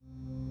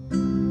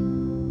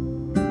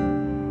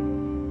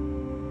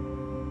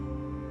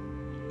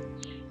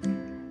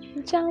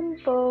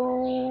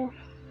Jumbo.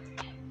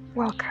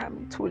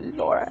 Welcome to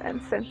Laura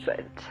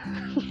Uncensored.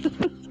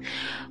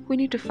 We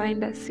need to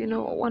find us,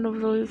 one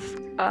of those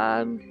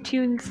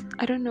tunes.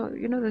 I don't know,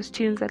 those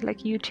tunes that like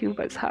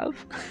YouTubers have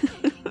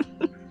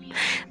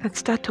that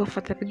start off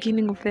at the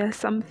beginning of their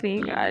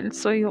something, and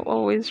so you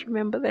always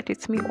remember that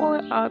it's me,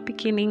 or our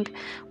beginning,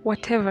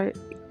 whatever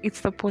it's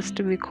supposed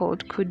to be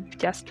called, could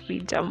just be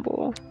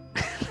Jumbo.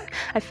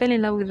 I fell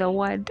in love with the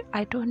word,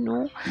 I don't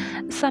know,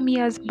 some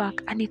years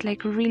back, and it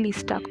like really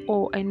stuck.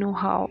 Oh, I know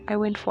how. I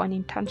went for an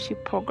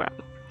internship program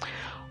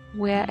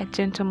where a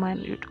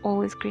gentleman would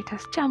always greet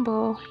us,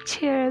 Jumbo,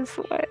 cheers,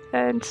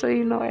 and so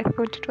I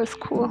thought it was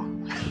cool.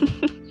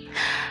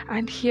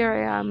 And here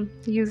I am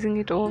using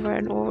it over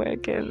and over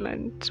again,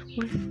 and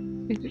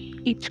with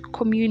each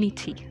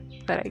community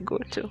that I go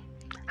to.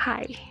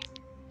 Hi,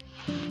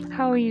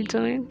 how are you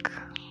doing?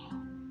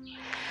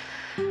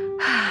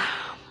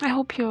 I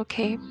hope you're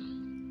okay.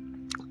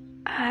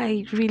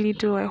 I really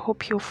do. I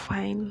hope you're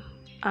fine,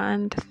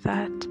 and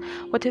that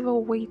whatever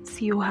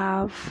weights you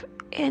have,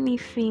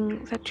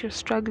 anything that you're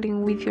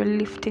struggling with, you're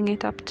lifting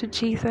it up to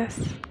Jesus.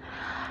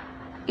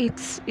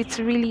 It's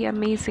really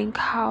amazing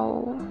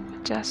how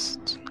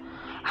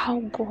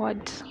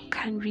God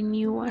can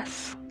renew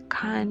us,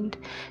 can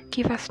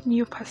give us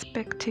new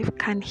perspective,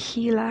 can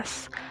heal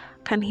us,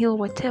 can heal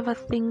whatever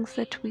things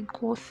that we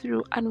go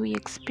through and we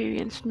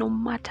experience, no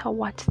matter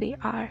what they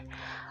are,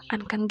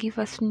 and can give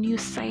us new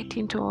sight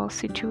into our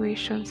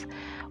situations.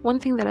 One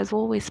thing that has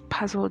always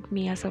puzzled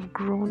me as I've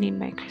grown in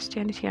my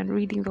Christianity and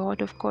reading the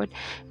Word of God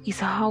is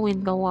how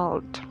in the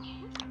world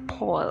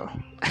Paul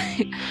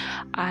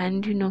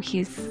and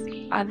his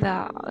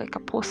other like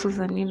apostles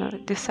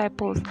and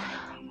disciples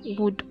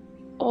would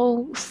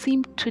all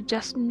seem to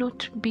just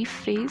not be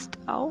phased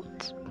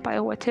out by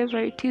whatever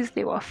it is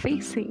they were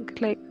facing.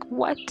 Like,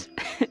 what?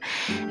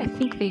 I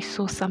think they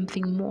saw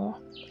something more,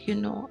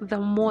 the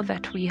more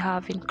that we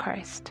have in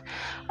Christ,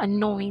 and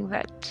knowing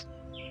that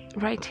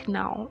right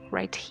now,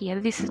 right here,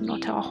 this is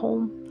not our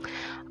home,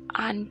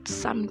 and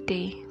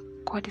someday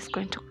God is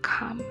going to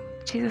come.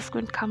 Jesus is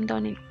going to come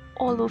down in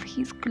all of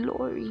his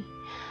glory,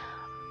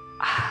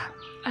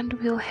 and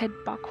we'll head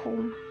back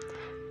home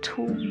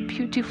to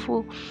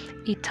beautiful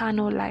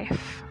eternal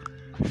life,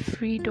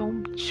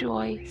 freedom,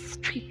 joy,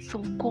 streets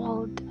of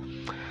gold.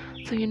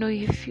 So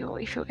if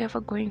you're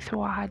ever going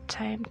through a hard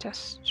time,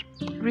 just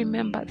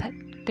remember that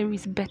there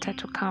is better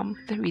to come.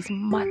 There is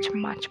much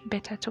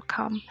better to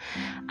come,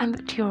 and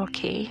that you're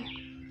okay,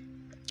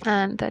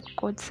 and that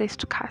God says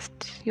to cast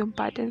your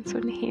burdens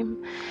on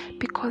him,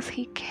 because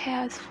he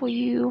cares for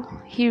you.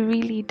 He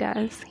really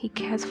does. He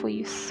cares for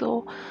you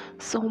so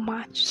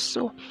much.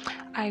 So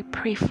I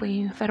pray for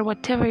you that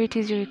whatever it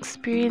is you're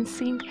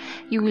experiencing,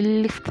 you will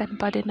lift that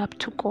burden up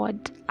to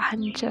God,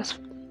 and just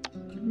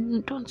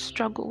don't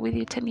struggle with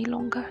it any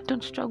longer.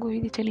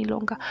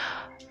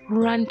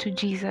 Run to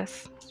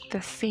Jesus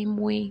the same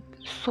way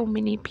so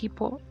many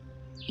people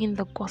in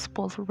the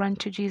Gospels ran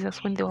to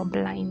Jesus when they were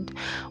blind,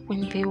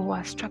 when they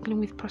were struggling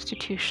with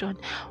prostitution,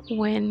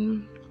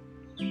 when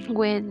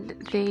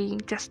they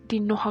just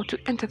didn't know how to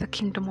enter the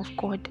kingdom of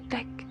God.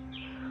 Like,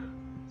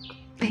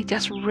 they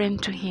just ran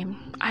to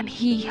him, and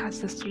he has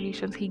the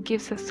solutions. He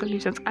gives us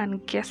solutions,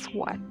 and guess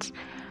what?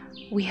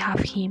 We have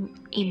him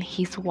in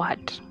his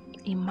word.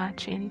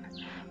 Imagine,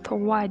 the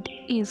word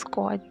is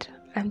God.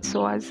 And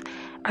so as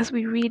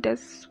we read,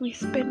 as we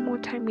spend more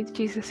time with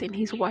Jesus in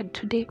his word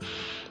today,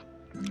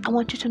 I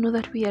want you to know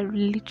that we are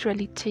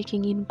literally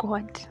taking in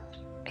God.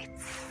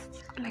 It's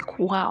like,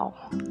 wow.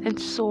 And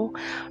so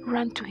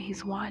run to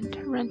his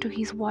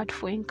word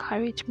for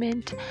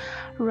encouragement.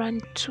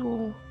 Run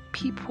to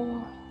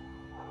people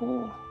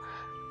who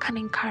can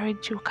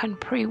encourage you, can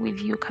pray with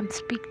you, can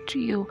speak to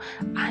you,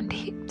 and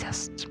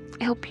just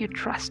help you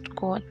trust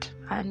God,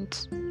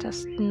 and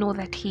just know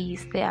that he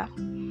is there,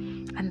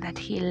 and that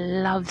he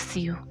loves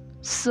you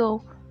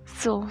so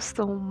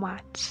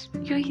much.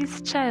 You're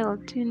his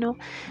child.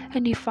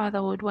 Any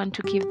father would want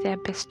to give their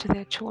best to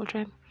their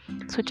children.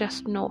 So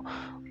just know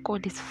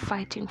God is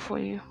fighting for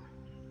you.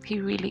 He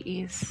really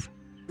is.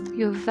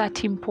 You're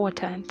that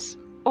important.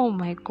 Oh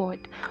my God,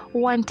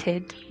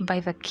 wanted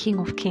by the King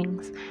of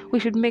Kings. We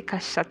should make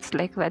our shirts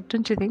like that,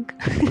 don't you think?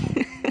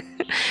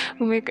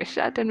 We make a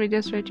shirt and we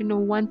just write,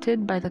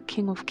 wanted by the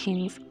King of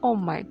Kings. Oh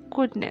my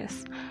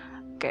goodness.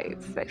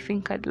 Guys, I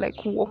think I'd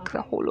like walk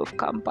the whole of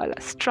Kampala,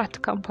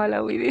 strut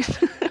Kampala with it.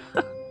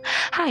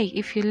 Hi,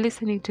 if you're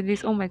listening to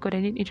this, oh my God, I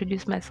need to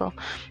introduce myself.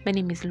 My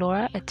name is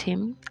Laura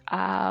Atim.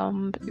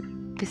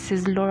 This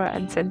is Laura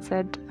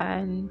Uncensored,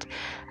 and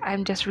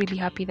I'm just really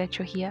happy that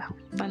you're here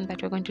and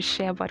that you're going to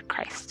share about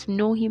Christ.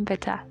 Know him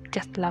better,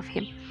 just love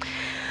him.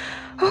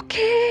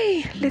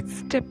 Okay, let's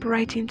step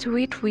right into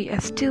it. We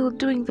are still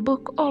doing the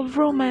book of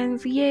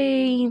Romans.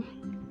 Yay!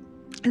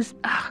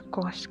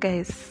 Gosh,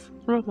 guys.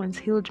 Romans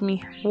healed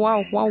me.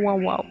 Wow.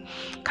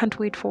 Can't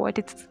wait for what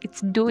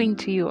it's doing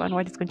to you and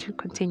what it's going to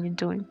continue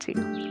doing to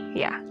you.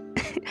 Yeah.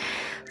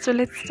 So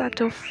let's start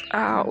off.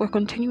 We're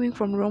continuing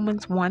from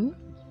Romans 1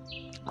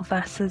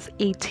 verses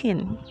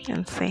 18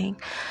 and saying,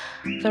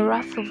 The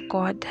wrath of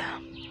God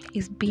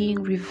is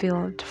being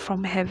revealed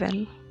from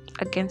heaven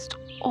against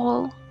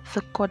all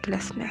the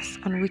godlessness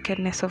and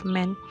wickedness of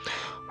men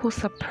who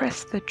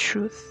suppress the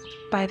truth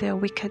by their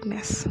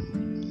wickedness.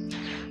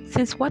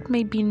 Since what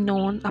may be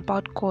known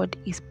about God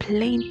is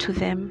plain to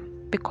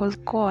them, because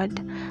God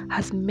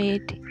has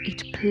made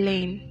it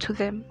plain to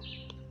them.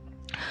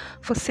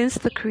 For since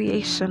the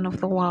creation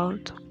of the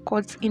world,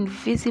 God's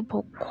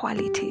invisible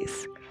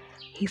qualities,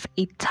 His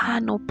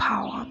eternal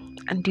power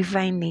and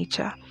divine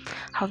nature,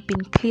 have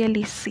been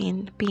clearly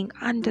seen, being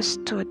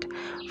understood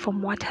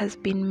from what has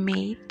been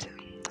made,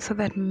 so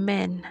that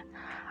men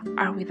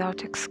are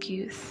without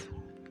excuse.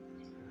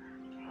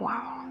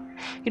 Wow.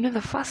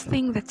 The first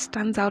thing that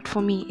stands out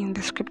for me in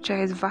the scripture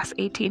is verse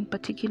 18,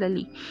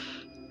 particularly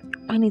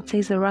when it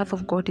says the wrath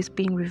of God is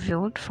being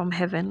revealed from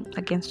heaven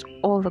against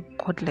all the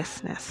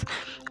godlessness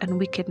and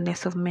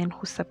wickedness of men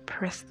who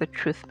suppress the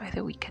truth by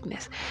their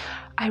wickedness.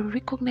 I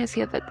recognize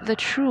here that the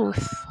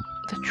truth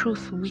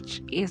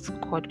which is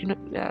God,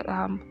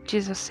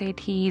 Jesus said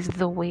He is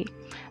the way,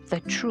 the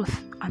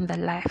truth, and the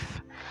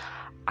life.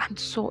 And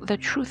so the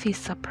truth is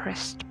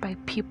suppressed by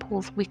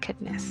people's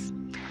wickedness.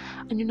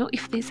 And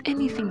if there's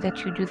anything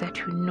that you do that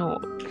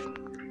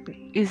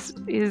is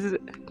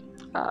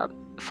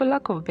for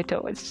lack of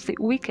better words, say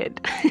wicked,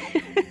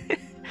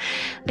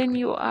 then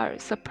you are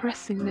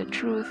suppressing the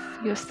truth.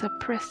 You're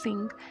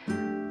suppressing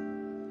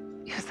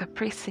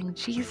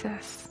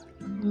Jesus.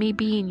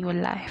 Maybe in your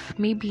life,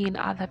 maybe in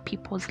other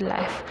people's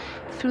life,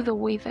 through the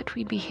way that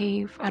we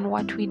behave and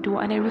what we do.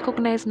 And I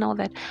recognize now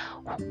that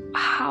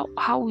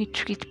how we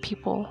treat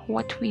people,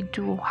 what we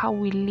do, how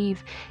we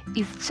live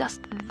is just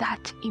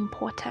that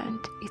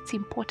important. It's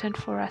important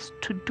for us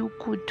to do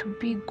good, to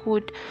be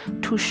good,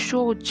 to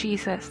show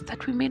Jesus,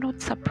 that we may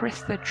not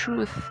suppress the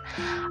truth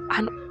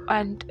and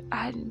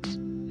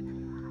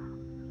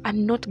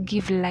not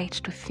give light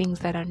to things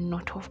that are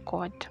not of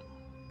God.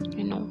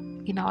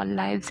 In our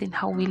lives, in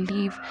how we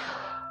live,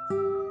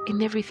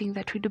 in everything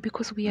that we do,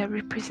 because we are a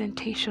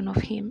representation of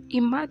Him.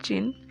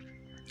 Imagine,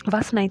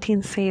 verse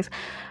 19 says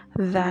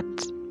that,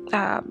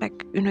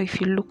 if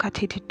you look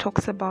at it, it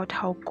talks about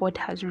how God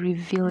has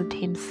revealed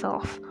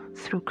Himself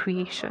through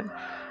creation.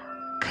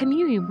 Can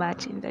you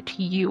imagine that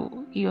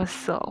you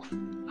yourself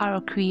are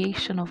a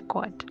creation of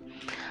God,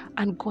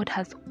 and God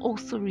has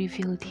also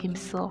revealed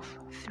Himself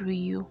through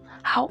you?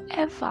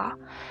 However,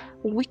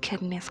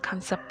 wickedness can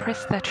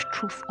suppress that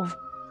truth of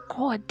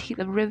God,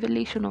 the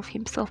revelation of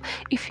Himself,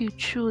 if you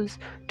choose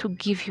to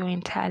give your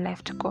entire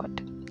life to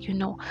God,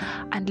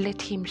 and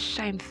let Him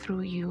shine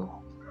through you.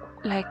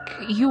 Like,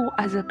 you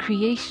as a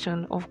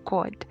creation of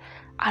God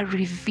are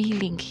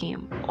revealing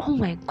Him. Oh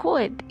my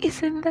God,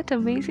 isn't that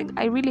amazing?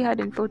 I really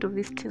hadn't thought of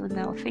this till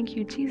now. Thank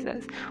you,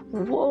 Jesus.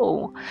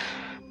 Whoa.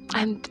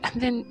 And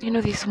then,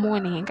 this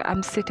morning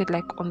I'm seated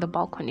on the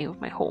balcony of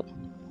my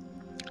home,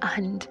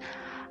 and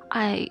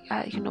I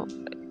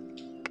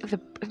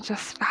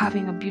just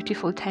having a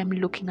beautiful time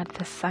looking at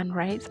the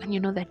sunrise, and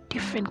the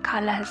different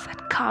colors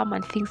that come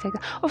and things like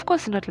that. Of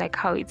course, not like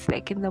how it's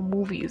like in the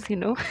movies,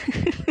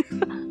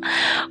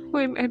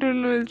 when I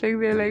don't know, it's like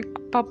they're like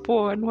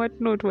purple and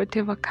whatnot,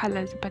 whatever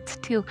colors, but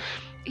still,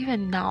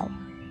 even now,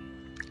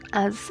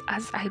 as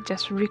I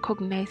just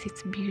recognize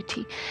its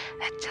beauty,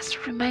 that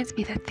just reminds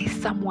me that there's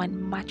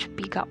someone much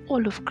bigger.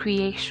 All of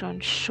creation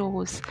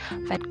shows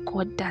that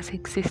God does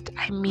exist.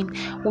 I mean,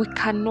 we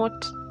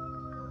cannot,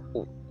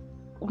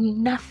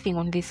 nothing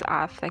on this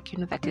earth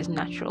that is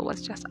natural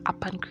was just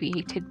up and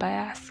created by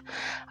us.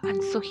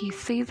 And so He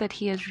says that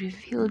He has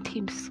revealed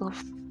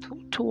Himself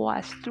to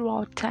us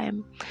throughout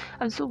time,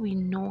 and so we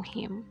know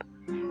Him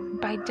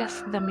by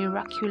just the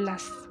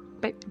miraculous,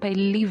 by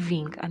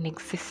living and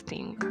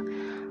existing.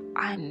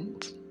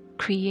 And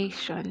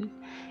creation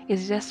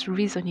is just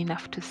reason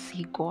enough to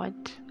see God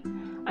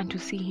and to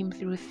see Him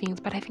through things.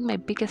 But I think my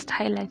biggest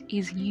highlight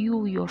is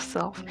you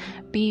yourself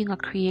being a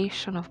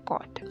creation of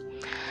God,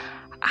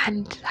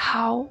 and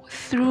how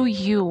through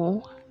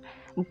you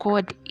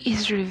God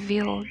is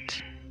revealed.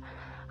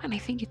 And I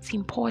think it's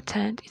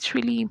important, it's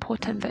really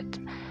important that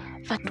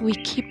we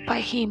keep by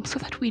Him, so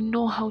that we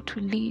know how to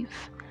live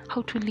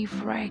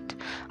right,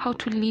 how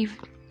to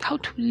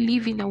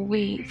live in a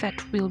way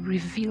that will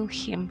reveal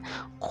Him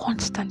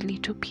constantly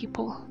to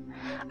people.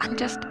 And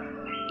just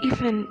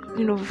even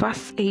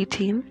verse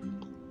 18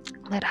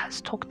 that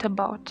has talked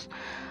about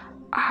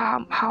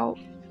how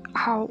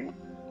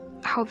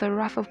the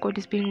wrath of God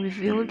is being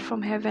revealed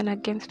from heaven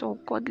against all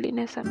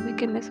godliness and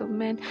wickedness of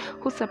men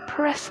who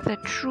suppress the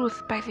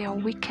truth by their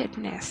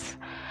wickedness.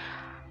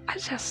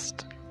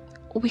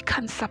 We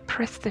can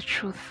suppress the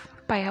truth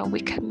by our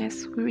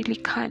wickedness. We really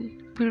can.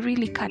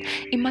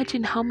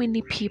 Imagine how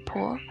many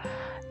people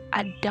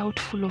are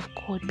doubtful of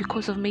God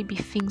because of maybe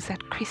things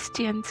that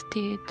Christians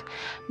did,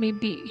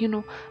 maybe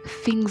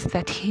things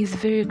that His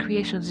very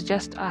creations,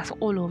 just as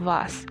all of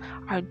us,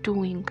 are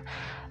doing,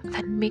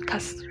 that make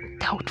us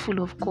doubtful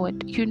of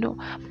God.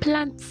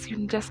 Plants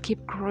just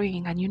keep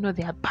growing, and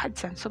there are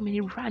birds and so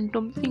many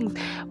random things.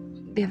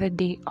 the other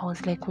day I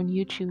was like on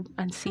YouTube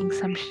and seeing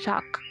some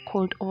shark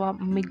called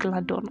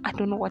Megalodon. I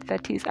don't know what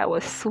that is. I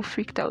was so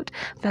freaked out.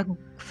 That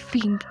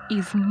thing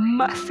is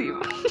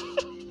massive.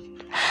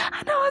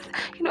 And I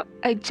was,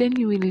 I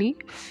genuinely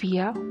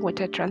fear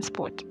water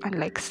transport and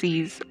like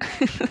seas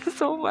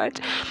so much.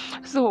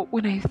 So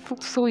when I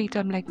saw it,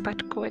 I'm like,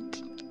 but God,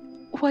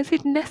 was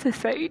it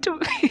necessary to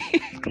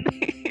make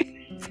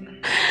this?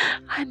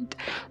 And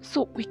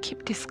so we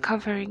keep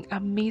discovering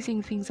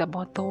amazing things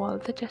about the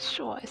world that just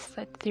show us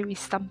that there is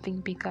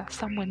something bigger,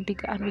 someone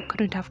bigger, and we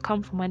couldn't have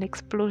come from an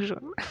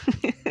explosion.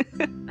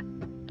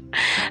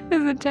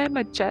 There's a time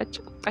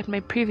at my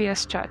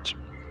previous church,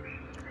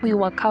 we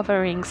were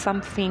covering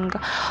something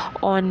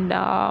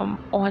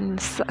on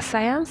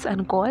science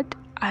and God,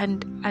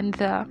 and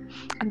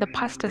the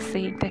pastor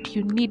said that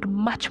you need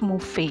much more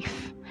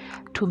faith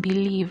to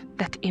believe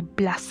that a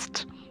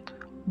blast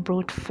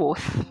brought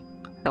forth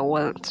the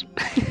world.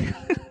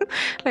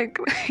 like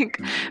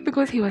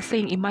because he was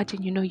saying,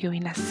 imagine you're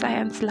in a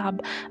science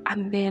lab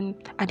and then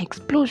an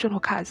explosion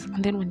occurs,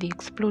 and then when the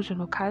explosion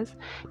occurs,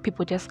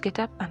 people just get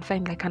up and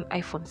find like an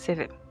iPhone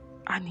 7.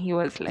 And he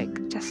was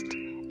like, just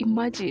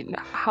imagine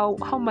how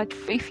much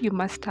faith you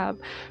must have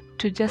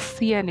to just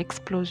see an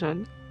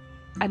explosion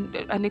and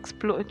a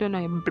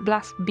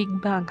blast,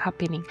 big bang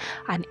happening,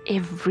 and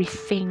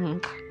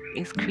everything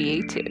is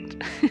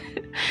created.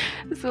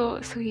 so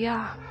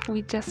yeah,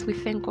 we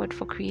thank God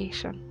for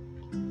creation.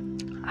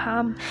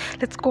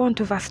 Let's go on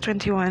to verse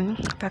 21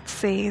 that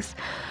says,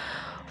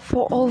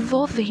 for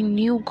although they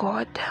knew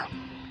God,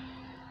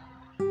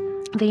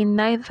 they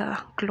neither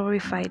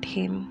glorified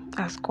him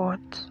as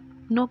God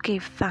nor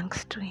gave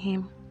thanks to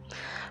him,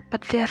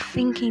 but their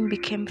thinking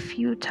became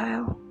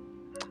futile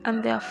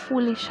and their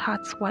foolish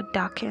hearts were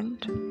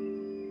darkened.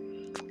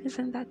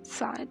 Isn't that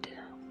sad?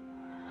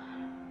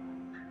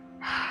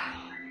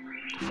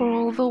 For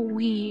although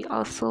we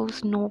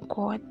ourselves know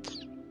God,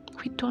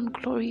 we don't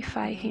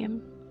glorify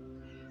him.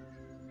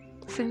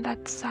 Isn't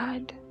that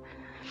sad?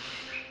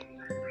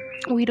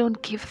 We don't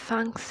give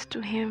thanks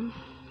to him,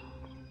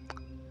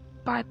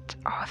 but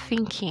our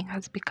thinking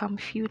has become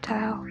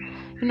futile.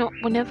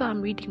 Whenever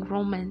I'm reading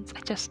Romans,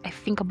 I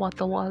think about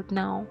the world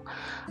now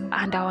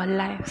and our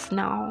lives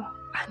now,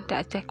 and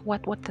I think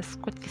what the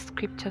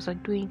scriptures are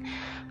doing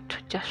to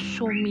just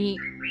show me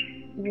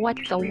what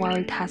the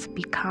world has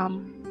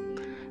become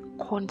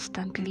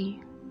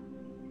constantly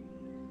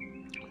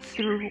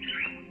through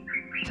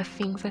the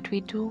things that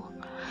we do.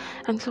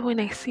 And so when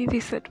I see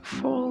this, that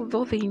for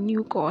although they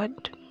knew God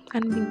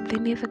and they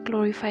neither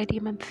glorified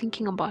him, I'm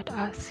thinking about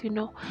us.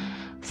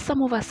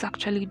 Some of us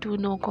actually do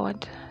know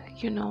God.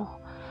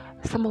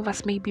 Some of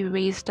us maybe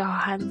raised our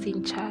hands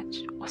in church,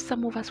 or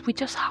some of us, we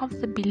just have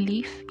the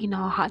belief in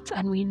our hearts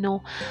and we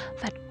know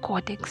that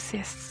God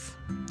exists,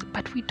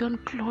 but we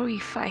don't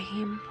glorify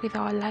him with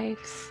our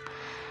lives,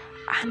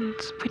 and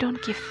we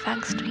don't give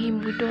thanks to him.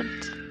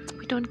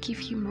 We don't give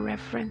him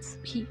reverence.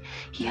 He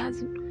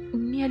has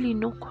nearly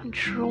no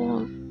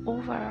control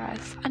over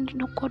us, and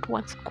God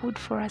wants good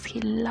for us. He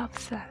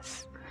loves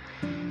us.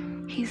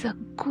 He's a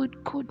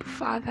good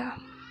father.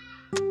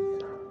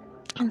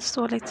 And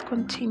so let's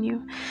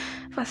continue.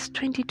 Verse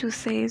 22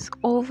 says,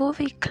 although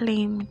they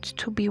claimed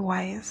to be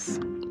wise,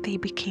 they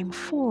became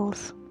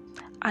fools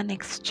and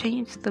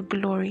exchanged the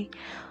glory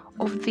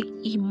of the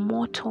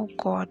immortal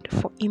God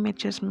for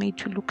images made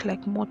to look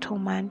like mortal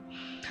man,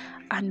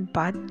 and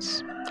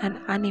birds and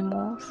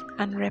animals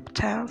and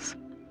reptiles.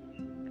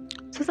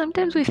 So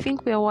sometimes we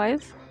think we are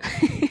wise.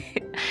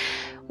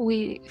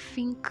 we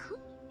think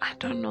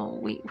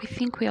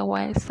we are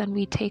wise, and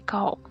we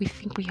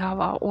think we have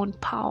our own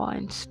power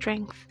and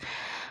strength.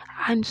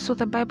 And so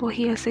the Bible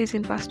here says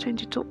in verse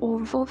 22,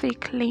 although they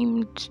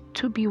claimed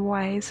to be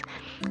wise,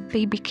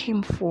 they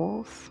became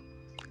fools.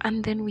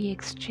 And then we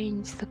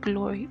exchange the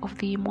glory of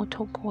the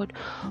immortal God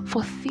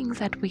for things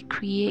that we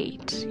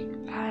create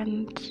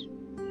and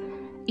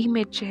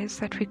images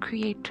that we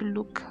create to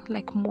look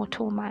like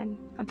mortal man,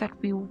 and that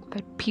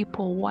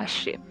people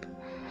worship,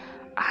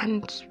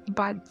 and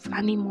birds,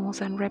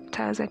 animals, and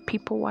reptiles that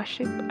people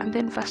worship. And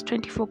then verse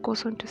 24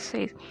 goes on to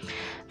say,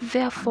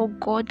 therefore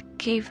God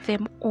gave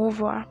them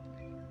over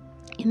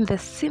in the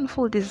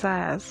sinful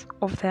desires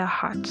of their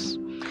hearts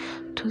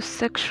to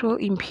sexual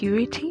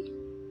impurity,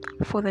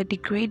 for the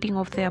degrading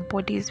of their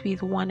bodies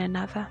with one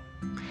another.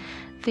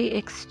 They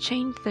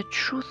exchanged the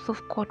truth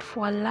of God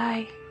for a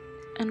lie,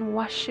 and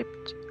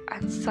worshipped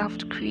and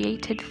served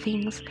created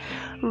things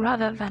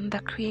rather than the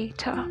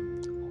Creator,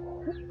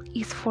 who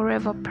is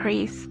forever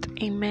praised.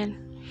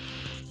 Amen.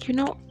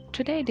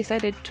 Today I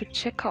decided to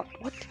check out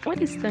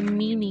what is the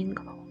meaning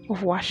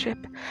of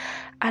worship,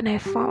 and I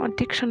found a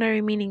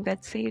dictionary meaning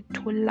that said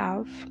to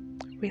love,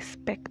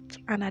 respect,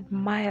 and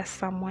admire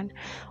someone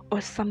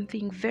or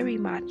something very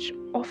much,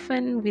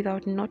 often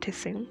without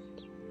noticing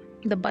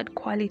the bad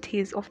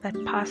qualities of that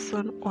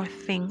person or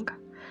thing.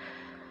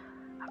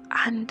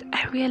 And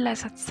I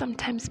realized that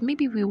sometimes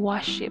maybe we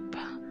worship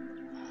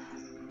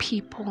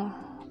people,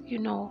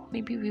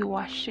 maybe we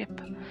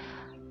worship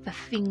the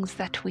things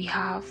that we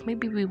have.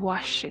 Maybe we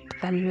worship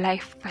the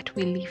life that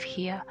we live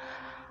here,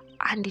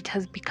 and it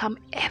has become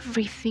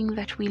everything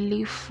that we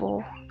live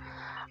for,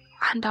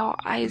 and our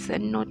eyes are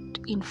not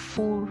in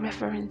full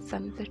reverence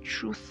and the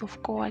truth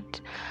of God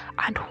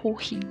and who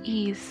He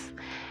is.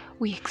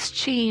 We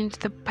exchange,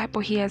 the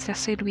Bible here has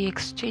just said, we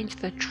exchange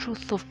the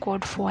truth of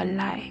God for a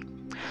lie.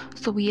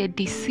 So we are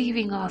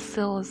deceiving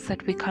ourselves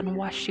that we can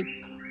worship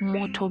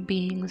mortal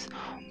beings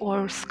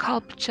or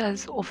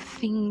sculptures of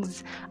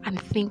things and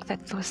think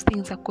that those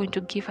things are going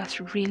to give us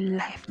real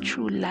life,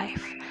 true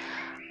life.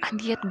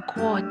 And yet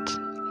God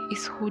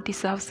is who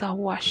deserves our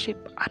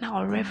worship and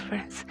our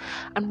reverence.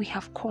 And we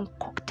have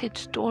concocted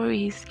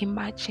stories,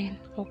 imagine,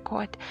 oh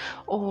God,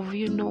 of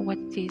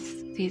what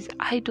these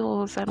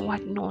idols and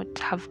whatnot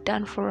have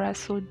done for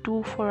us or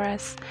do for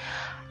us,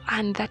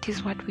 and that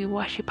is what we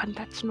worship, and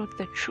that's not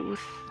the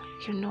truth.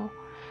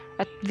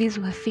 That these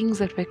were things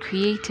that were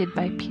created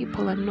by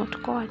people and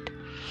not God.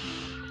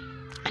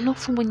 And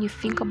also, when you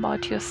think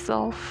about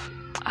yourself,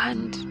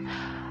 and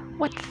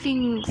what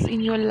things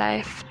in your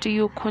life do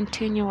you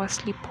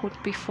continuously put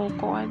before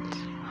God?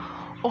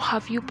 Or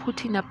have you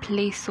put in a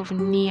place of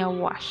near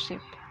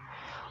worship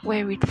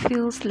where it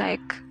feels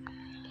like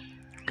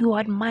you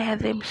admire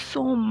them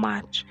so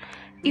much,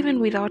 even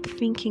without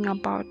thinking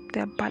about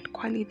their bad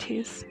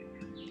qualities?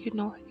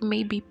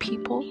 Maybe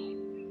people,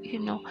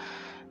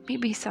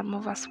 maybe some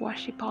of us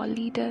worship our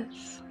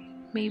leaders.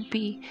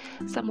 Maybe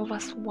some of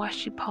us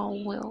worship our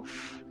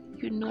wealth.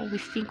 We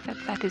think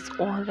that is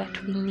all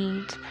that we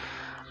need.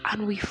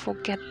 And we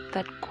forget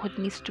that God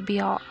needs to be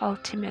our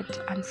ultimate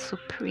and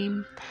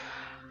supreme,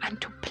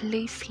 and to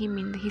place Him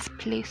in His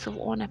place of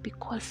honor,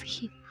 because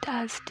He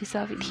does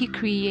deserve it. He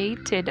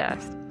created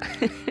us.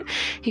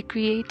 He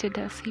created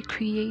us. He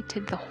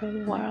created the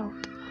whole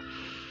world.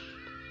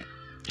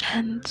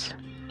 And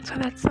so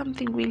that's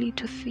something really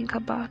to think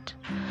about.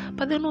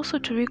 But then also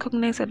to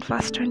recognize that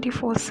verse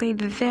 24 said,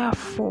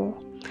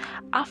 therefore,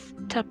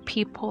 after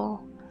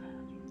people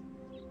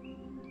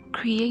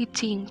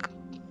creating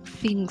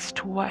things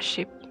to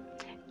worship,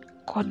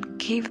 God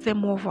gave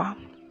them over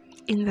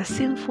in the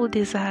sinful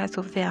desires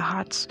of their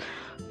hearts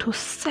to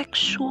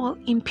sexual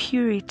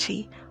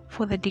impurity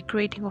for the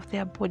degrading of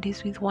their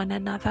bodies with one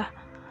another.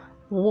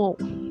 Whoa.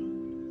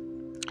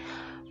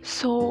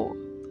 So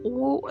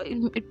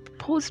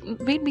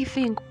it made me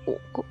think,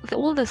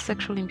 all the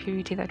sexual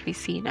impurity that we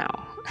see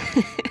now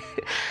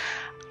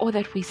or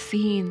that we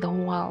see in the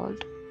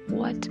world,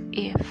 what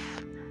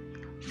if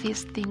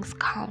these things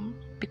come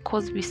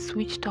because we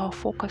switched our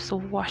focus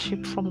of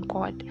worship from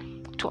God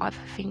to other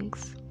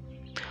things?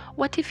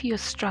 What if you're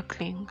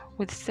struggling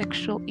with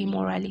sexual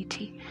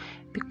immorality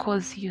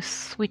because you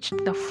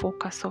switched the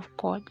focus of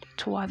God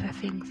to other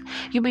things?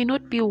 You may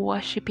not be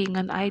worshiping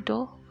an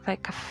idol,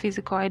 like a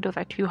physical idol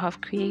that you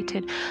have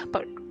created,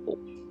 but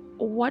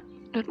what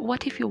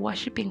if you're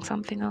worshiping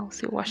something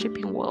else? You're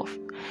worshiping wealth.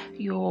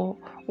 You're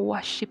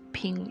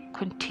worshiping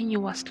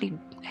continuously,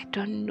 I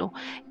don't know,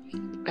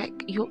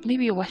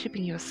 maybe you're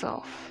worshiping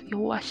yourself, you're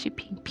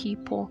worshiping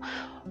people,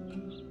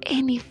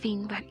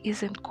 anything that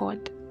isn't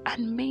God.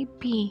 And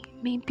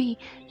maybe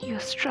your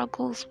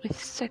struggles with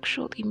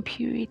sexual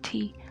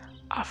impurity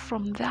are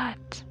from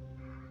that.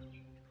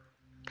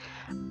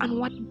 And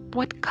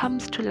what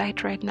comes to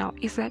light right now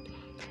is that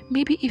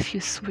maybe if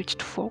you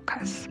switched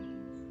focus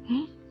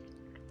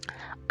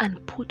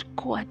and put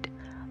God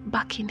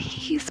back in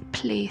His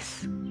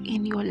place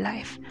in your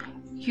life,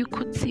 you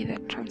could see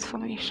that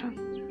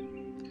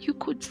transformation. You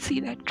could see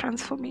that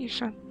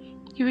transformation.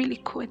 You really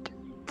could.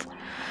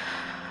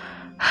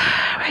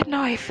 Right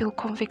now I feel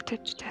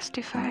convicted to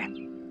testify.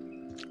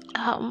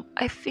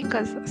 I think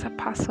as a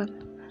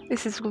person,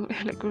 this is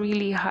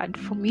really hard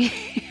for me.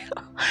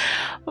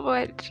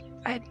 But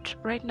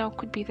right now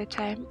could be the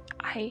time.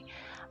 I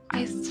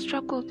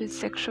struggled with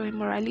sexual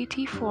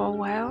immorality for a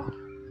while.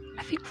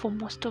 I think for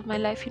most of my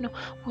life,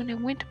 when I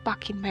went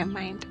back in my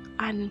mind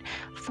and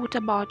thought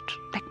about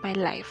my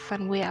life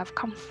and where I've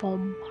come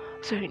from,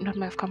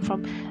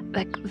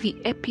 the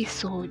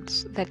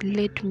episodes that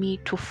led me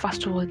to,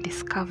 first of all,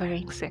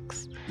 discovering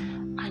sex,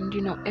 and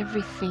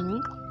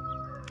everything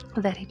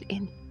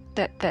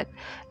that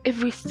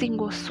every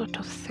single sort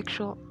of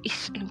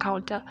sexual-ish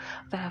encounter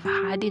that I've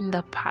had in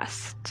the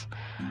past,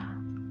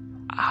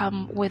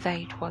 whether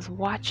it was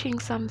watching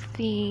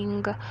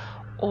something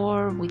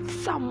or with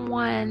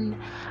someone,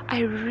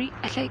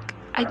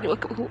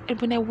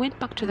 when I went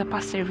back to the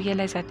past, I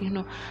realized that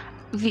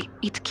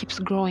it keeps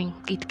growing,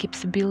 it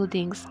keeps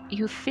building.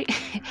 You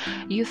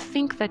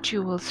think that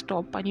you will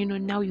stop,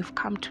 and now you've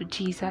come to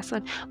Jesus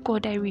and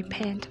God, I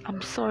repent,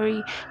 I'm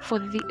sorry for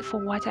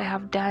what I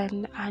have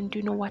done, and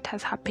what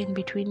has happened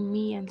between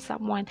me and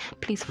someone,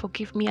 please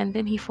forgive me. And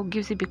then He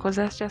forgives you, because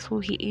that's just who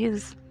He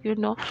is.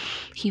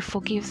 He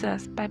forgives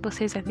us. Bible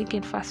says, I think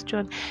in 1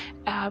 John,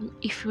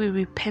 if we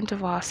repent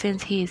of our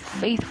sins, He is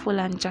faithful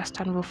and just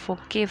and will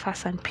forgive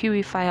us and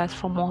purify us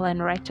from all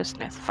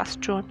unrighteousness.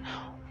 1 John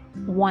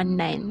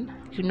 1:9,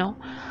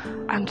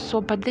 and so,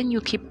 but then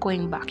you keep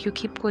going back,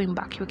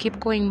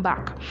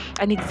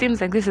 and it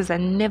seems like this is a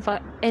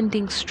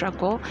never-ending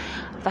struggle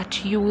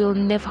that you will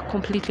never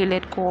completely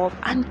let go of,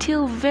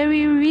 until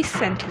very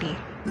recently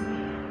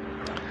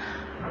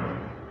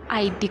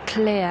I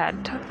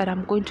declared that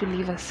I'm going to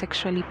live a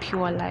sexually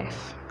pure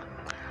life,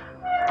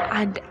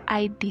 and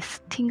I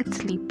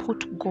distinctly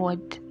put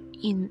God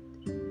in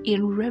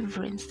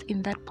reverence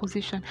in that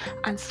position,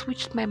 and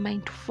switched my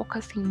mind to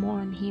focusing more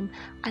on Him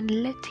and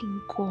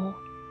letting go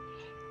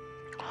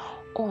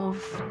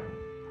of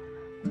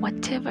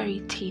whatever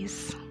it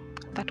is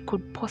that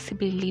could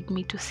possibly lead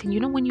me to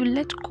sin. When you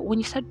let go, when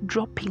you start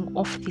dropping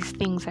off these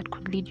things that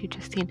could lead you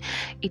to sin,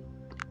 it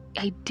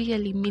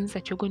ideally means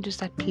that you're going to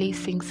start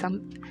placing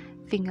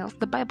something else.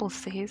 The Bible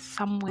says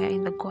somewhere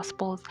in the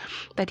Gospels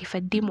that if a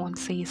demon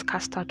says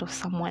cast out of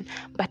someone,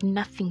 but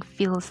nothing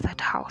fills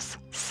that house,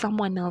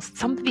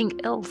 something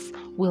else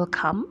will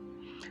come,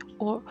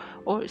 or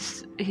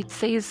it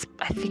says,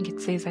 I think it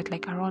says that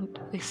like around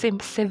the same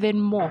 7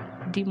 more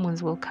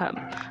demons will come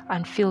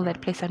and fill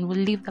that place and will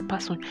leave the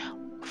person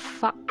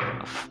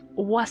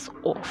worse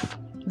off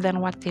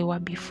than what they were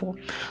before.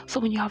 So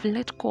when you have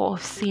let go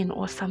of sin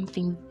or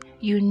something,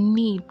 you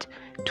need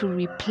to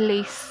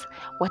replace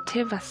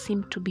whatever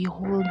seemed to be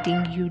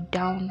holding you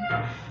down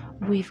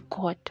with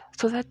God,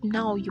 so that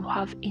now you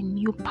have a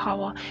new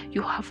power.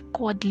 You have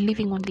God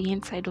living on the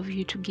inside of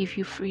you to give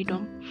you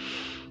freedom.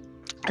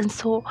 And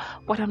so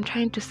what I'm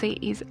trying to say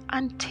is,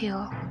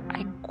 until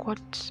I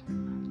got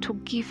to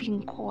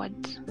giving God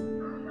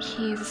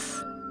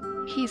his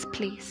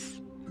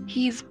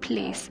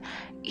place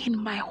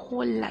in my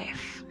whole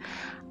life,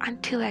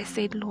 until I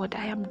said, Lord,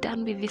 I am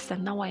done with this,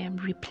 and now I am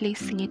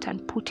replacing it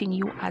and putting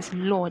you as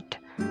Lord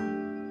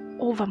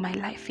over my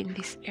life in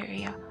this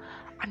area,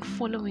 and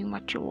following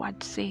what your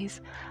word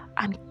says,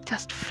 and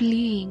just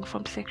fleeing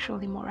from sexual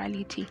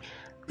immorality,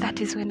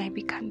 that is when I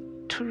began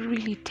to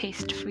really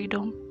taste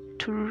freedom.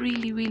 To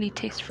really, really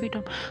taste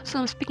freedom. So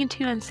I'm speaking to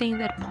you and saying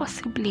that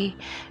possibly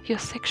your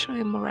sexual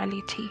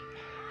immorality,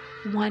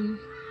 1,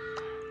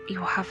 you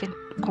haven't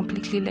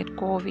completely let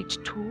go of it.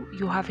 2,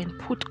 you haven't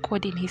put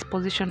God in his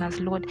position as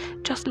Lord.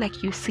 Just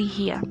like you see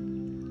here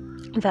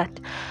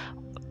that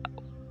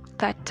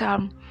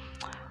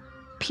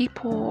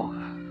people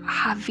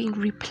having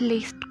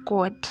replaced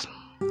God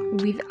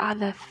with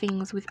other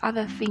things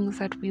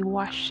that we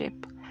worship,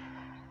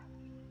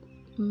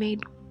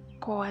 made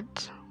God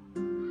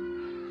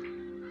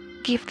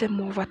give them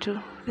over to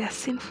their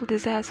sinful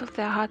desires of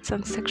their hearts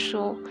and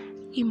sexual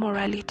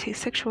immorality,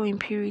 sexual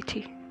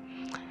impurity.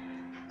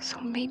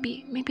 So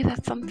maybe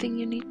that's something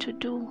you need to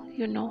do,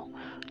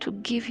 to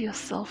give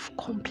yourself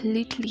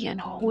completely and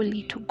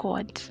wholly to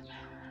God.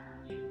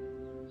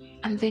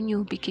 And then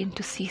you'll begin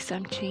to see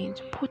some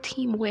change. Put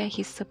him where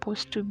he's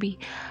supposed to be.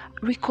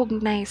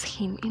 Recognize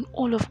him in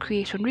all of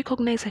creation.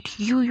 Recognize that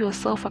you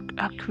yourself are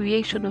a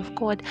creation of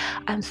God,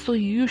 and so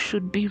you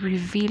should be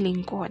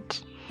revealing God.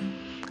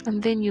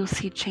 And then you'll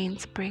see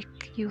chains break.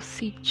 You'll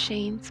see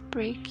chains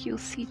break. You'll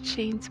see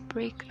chains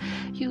break.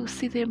 You'll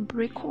see them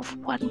break off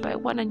one by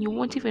one, and you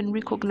won't even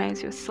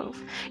recognize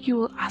yourself. You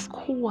will ask,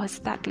 who was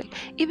that? Like,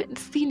 even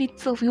sin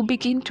itself, you'll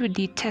begin to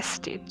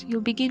detest it.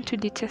 You'll begin to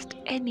detest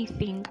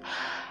anything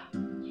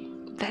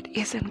that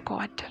isn't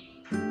God.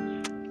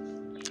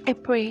 I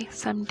pray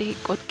someday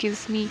God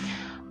gives me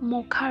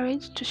more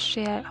courage to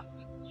share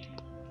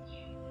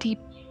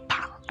deeper,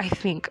 I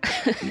think,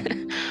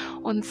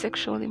 on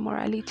sexual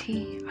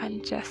immorality,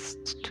 and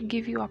just to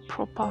give you a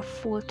proper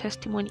full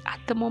testimony. At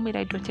the moment,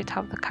 I don't yet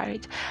have the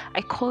courage.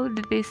 I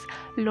called this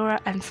Laura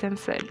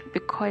Uncensored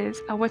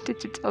because I wanted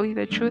to tell you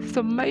the truth.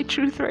 So my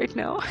truth right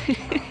now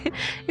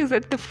is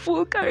that the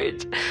full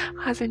courage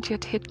hasn't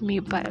yet hit me,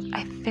 but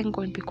I thank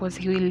God because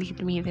he will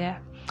lead me there.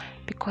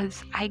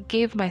 Because I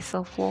gave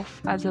myself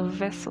off as a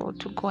vessel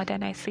to God,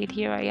 and I said,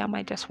 here I am,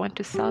 I just want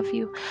to serve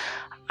you.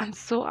 And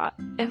so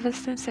ever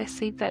since I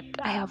said that,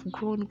 I have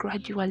grown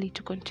gradually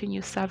to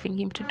continue serving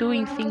him, to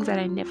doing things that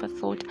I never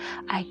thought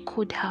I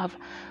could have.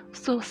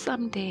 So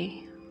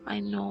someday I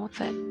know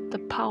that the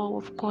power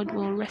of God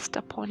will rest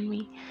upon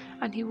me,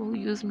 and he will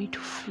use me to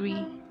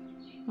free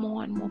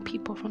more and more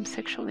people from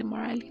sexual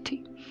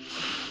immorality.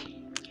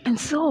 And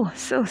so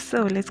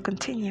let's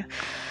continue.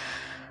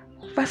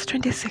 Verse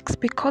 26,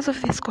 because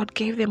of this, God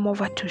gave them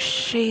over to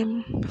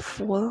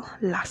shameful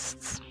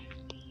lusts.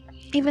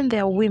 Even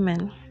their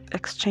women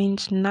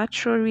exchanged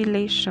natural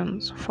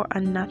relations for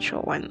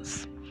unnatural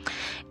ones.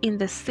 In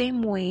the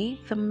same way,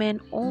 the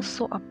men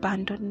also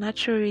abandoned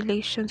natural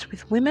relations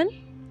with women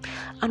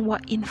and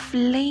were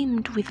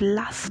inflamed with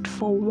lust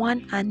for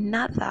one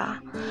another.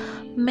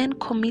 Men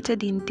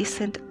committed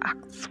indecent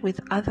acts with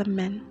other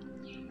men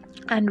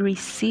and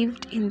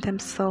received in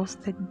themselves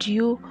the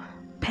due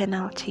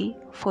penalty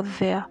for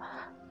their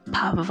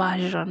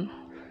perversion.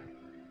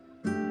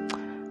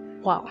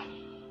 Wow.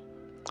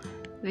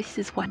 This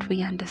is what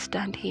we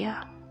understand here.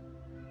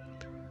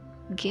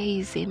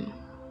 Gayism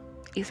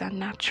is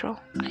unnatural.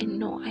 I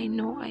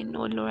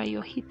know, Laura,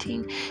 you're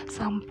hitting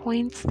some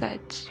points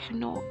that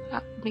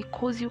may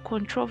cause you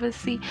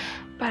controversy,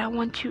 but I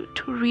want you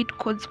to read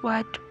God's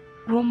word,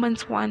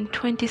 Romans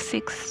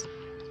 1:26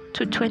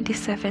 to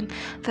 27,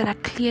 that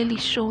are clearly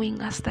showing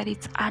us that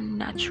it's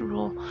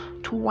unnatural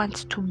to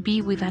want to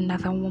be with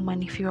another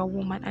woman if you're a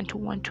woman, and to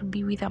want to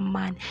be with a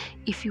man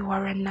if you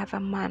are another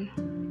man,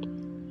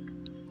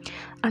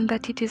 and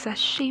that it is a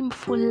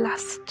shameful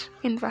lust.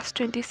 In verse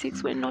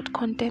 26, we're not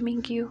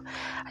condemning you.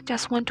 I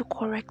just want to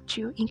correct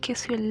you in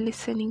case you're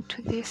listening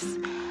to this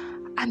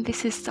and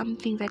this is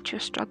something that you're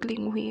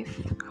struggling with.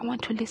 I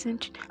want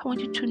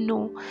you to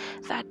know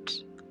that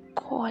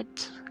God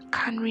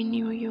can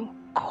renew you.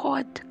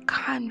 God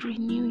can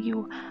renew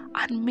you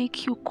and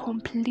make you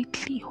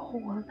completely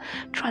whole,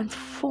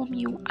 transform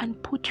you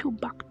and put you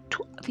back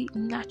to the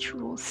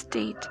natural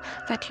state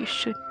that you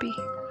should be.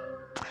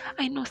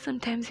 I know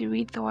sometimes you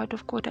read the word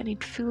of God and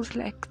it feels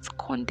like it's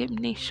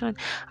condemnation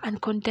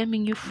and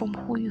condemning you from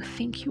who you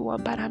think you are,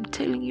 but I'm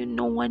telling you,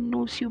 no one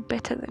knows you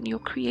better than your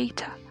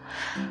Creator.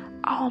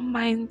 Our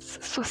minds,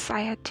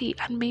 society,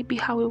 and maybe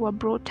how we were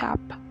brought up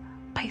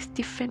by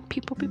different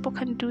people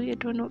can do,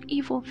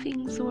 evil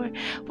things, or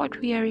what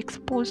we are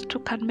exposed to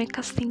can make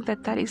us think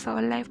that is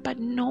our life. But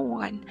no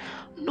one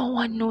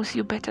knows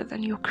you better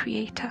than your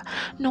Creator.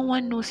 No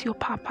one knows your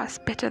purpose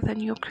better than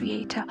your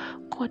Creator.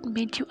 God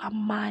made you a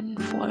man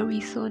for a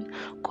reason.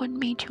 God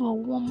made you a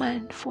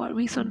woman for a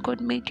reason.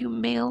 God made you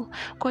male.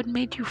 God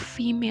made you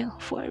female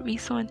for a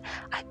reason.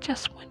 I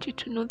just want you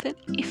to know that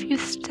if you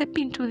step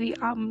into the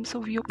arms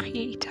of your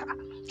Creator,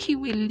 He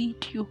will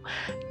lead you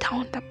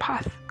down the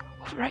path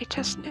of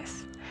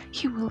righteousness.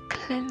 He will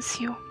cleanse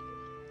you.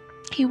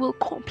 He will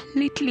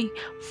completely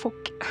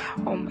forgive.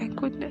 Oh my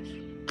goodness.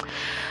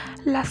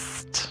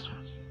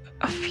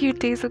 A few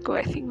days ago,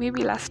 I think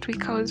maybe last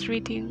week, I was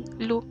reading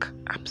Luke.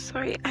 I'm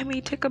sorry, I may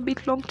take a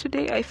bit long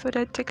today. I thought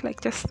I'd take like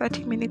just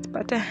 30 minutes,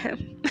 but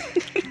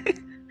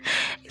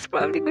it's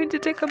probably going to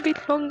take a bit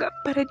longer.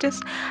 But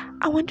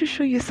I want to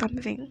show you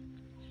something.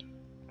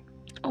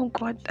 Oh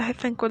God, I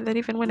thank God that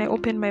even when I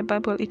opened my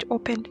Bible, it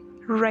opened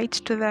right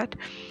to that.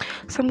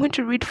 So I'm going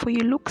to read for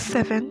you Luke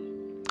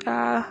 7,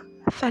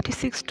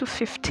 36 to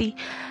 50.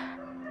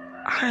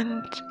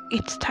 And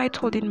it's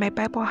titled, in my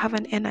Bible I have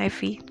an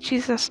NIV,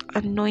 Jesus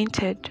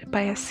anointed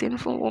by a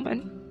sinful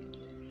woman.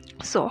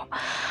 So,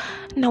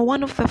 now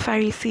one of the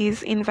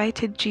Pharisees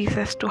invited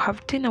Jesus to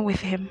have dinner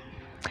with him.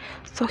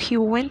 So he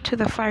went to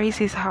the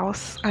Pharisee's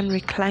house and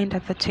reclined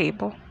at the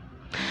table.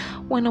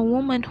 When a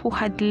woman who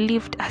had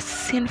lived a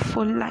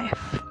sinful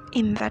life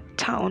in that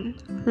town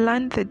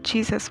learned that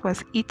Jesus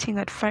was eating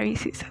at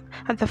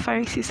the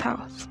Pharisee's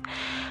house,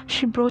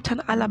 she brought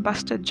an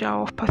alabaster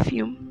jar of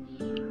perfume.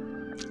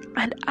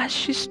 And as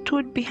she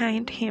stood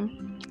behind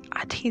him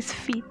at his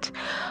feet,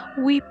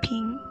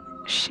 weeping,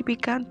 she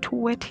began to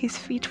wet his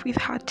feet with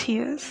her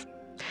tears.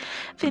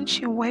 Then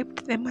she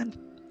wiped them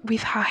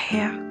with her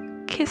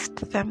hair,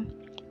 kissed them,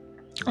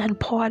 and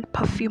poured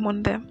perfume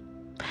on them.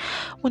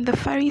 When the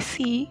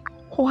Pharisee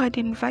who had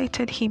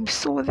invited him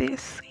saw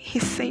this, he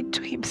said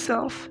to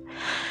himself,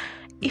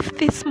 "If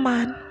this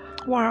man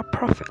were a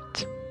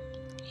prophet,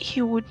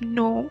 he would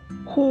know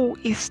who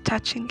is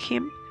touching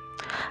him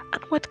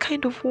and what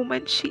kind of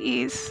woman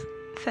she is,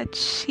 that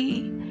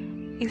she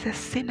is a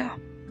sinner."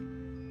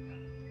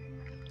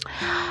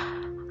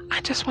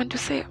 I just want to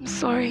say I'm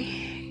sorry.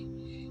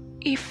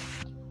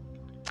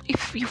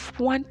 If you've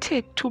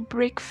wanted to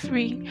break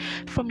free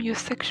from your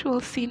sexual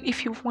sin,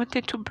 if you've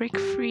wanted to break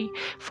free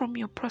from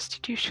your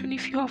prostitution,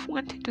 if you have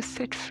wanted to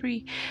set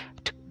free,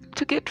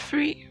 to get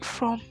free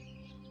from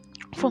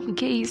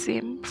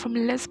gayism, from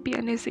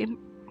lesbianism,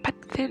 but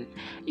then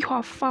you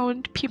have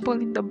found people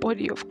in the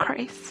body of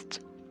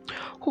Christ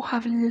who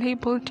have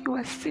labeled you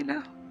a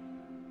sinner,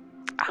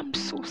 I'm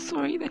so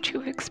sorry that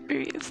you've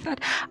experienced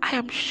that. I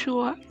am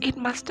sure it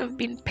must have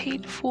been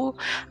painful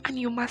and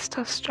you must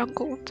have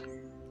struggled.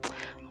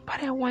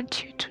 But I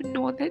want you to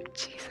know that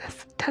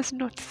Jesus does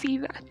not see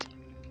that.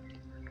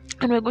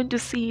 And we're going to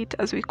see it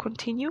as we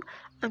continue.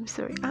 I'm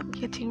sorry, I'm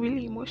getting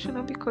really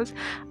emotional because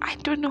I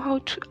don't know how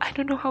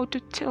to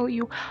tell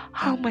you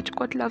how much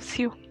God loves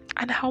you,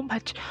 and how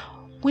much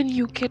when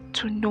you get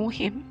to know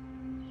Him,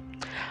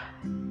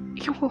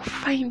 you will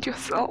find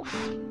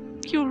yourself.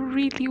 You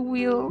really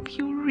will.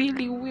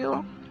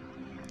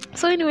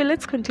 So anyway,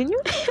 let's continue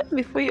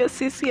before your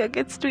CC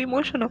gets too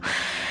emotional.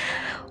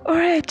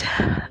 Alright.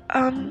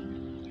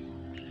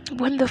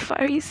 When the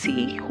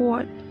Pharisee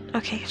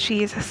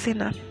she is a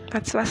sinner.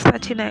 That's verse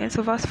 39.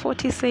 So verse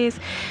 40 says,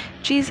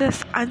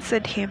 Jesus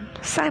answered him,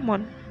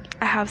 "Simon,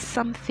 I have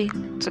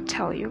something to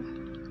tell you."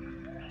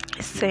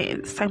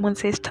 Simon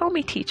says, "Tell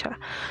me, teacher."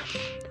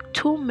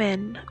 2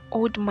 men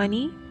owed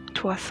money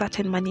to a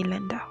certain money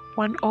lender.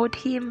 One owed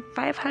him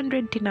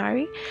 500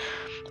 denarii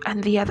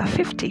and the other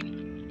 50.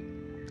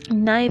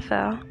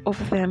 Neither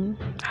of them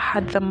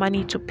had the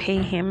money to pay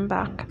him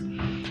back,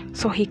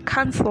 so he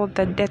cancelled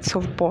the debts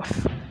of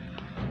both.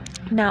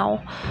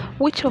 Now,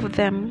 which of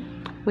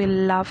them will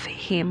love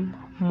him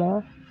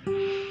more?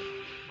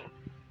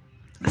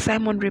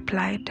 Simon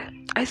replied,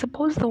 I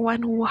suppose the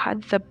one who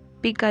had the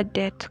bigger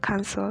debt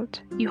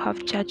cancelled. You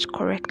have judged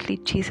correctly,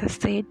 Jesus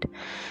said.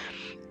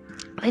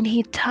 Then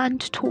he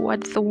turned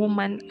towards the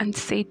woman and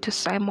said to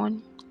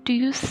Simon, do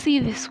you see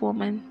this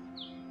woman?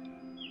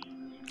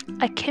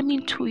 I came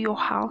into your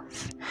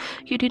house.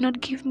 You did not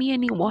give me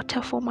any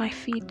water for my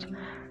feet,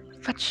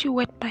 but she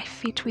wet my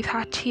feet with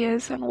her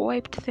tears and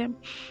wiped them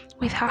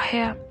with her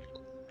hair.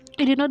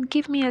 You did not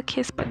give me a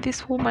kiss, but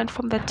this woman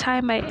from the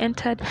time I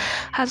entered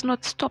has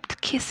not stopped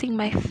kissing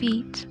my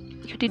feet.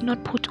 You did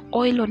not put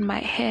oil on my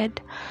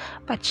head,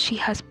 but she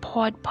has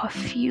poured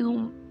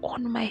perfume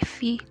on my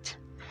feet.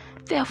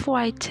 Therefore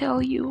I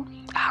tell you,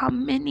 her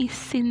many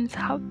sins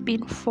have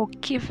been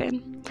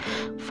forgiven,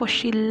 for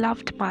she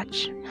loved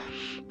much.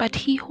 But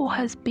he who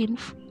has been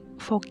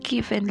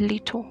forgiven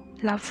little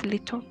loves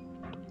little.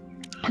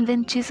 And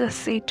then Jesus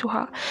said to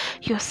her,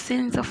 your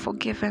sins are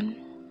forgiven.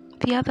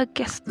 The other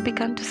guests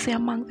began to say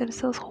among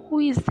themselves, who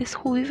is this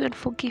who even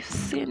forgives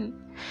sin?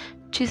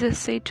 Jesus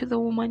said to the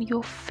woman,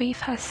 your faith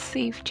has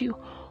saved you.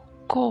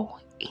 Go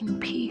in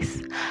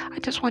peace. I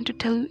just want to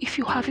tell you, if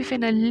you have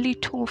even a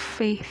little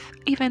faith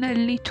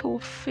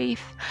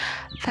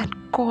that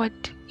God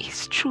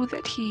is true,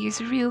 that He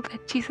is real,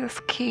 that Jesus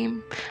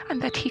came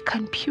and that He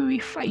can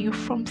purify you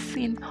from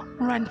sin,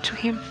 run to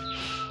Him.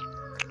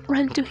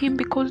 Run to Him,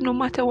 because no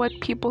matter what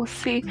people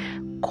say,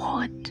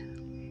 God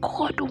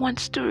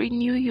wants to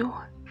renew you.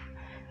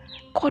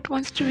 God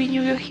wants to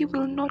renew you. He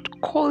will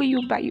not call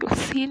you by your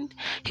sin.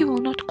 He will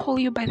not call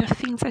you by the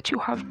things that you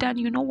have done.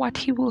 You know what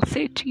He will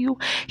say to you?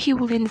 He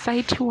will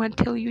invite you and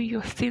tell you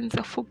your sins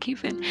are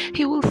forgiven.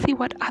 He will see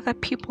what other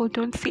people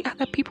don't see.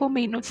 Other people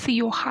may not see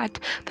your heart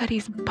that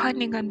is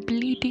burning and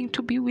bleeding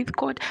to be with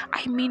God.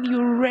 I mean,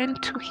 you ran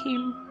to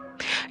Him.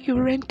 You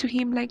ran to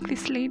Him like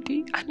this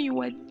lady, and you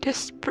were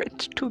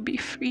desperate to be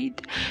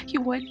freed. You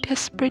were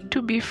desperate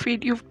to be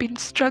freed. You've been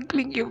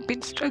struggling.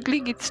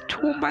 It's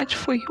too much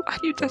for you, and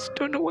you just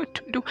don't know what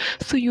to do.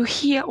 So you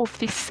hear of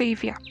this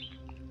Savior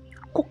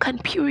who can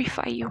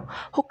purify you,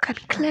 who can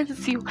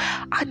cleanse you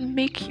and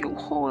make you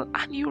whole,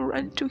 and you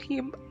run to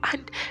Him,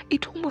 and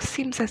it almost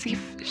seems as if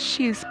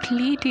she's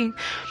pleading,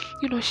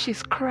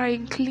 she's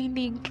crying,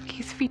 cleaning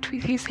His feet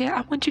with His hair.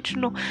 I want you to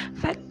know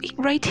that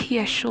right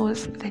here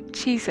shows that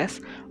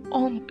Jesus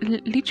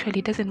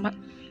literally doesn't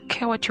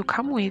care what you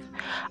come with.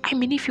 I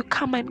mean, if you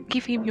come and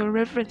give Him your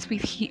reverence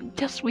with Him,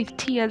 just with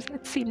tears,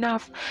 that's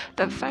enough.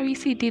 The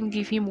Pharisee didn't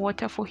give Him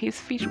water for his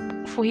feet.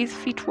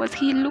 Was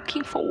He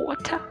looking for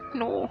water?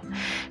 No,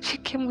 she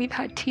came with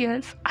her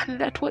tears, and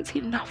that was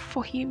enough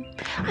for Him.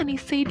 And He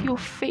said, your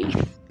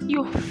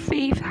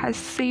faith has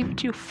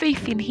saved you.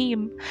 Faith in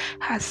Him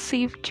has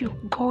saved you.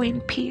 Go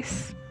in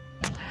peace.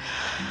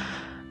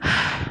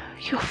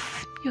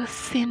 Your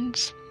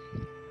sins,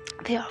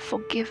 they are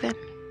forgiven.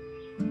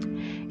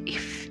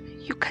 If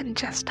you can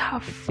just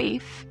have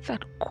faith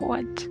that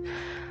God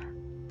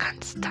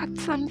can start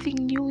something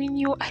new in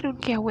you, I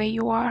don't care where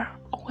you are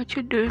or what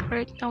you're doing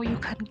right now, you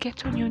can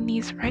get on your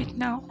knees right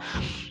now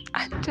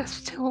and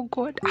just tell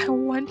God, I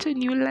want a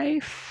new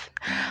life.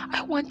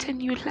 I want a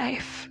new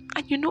life.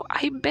 And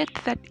I bet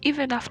that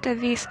even after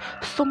this,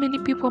 so many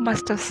people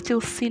must have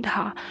still seen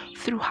her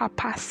through her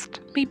past.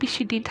 Maybe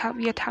she didn't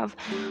yet have,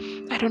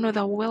 I don't know,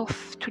 the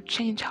wealth to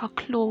change her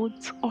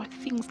clothes or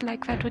things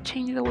like that, or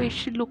change the way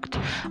she looked.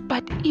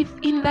 But if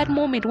in that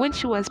moment, when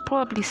she was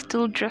probably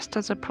still dressed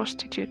as a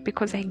prostitute,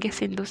 because I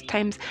guess in those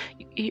times,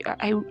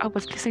 I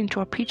was listening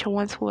to a preacher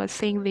once who was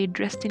saying they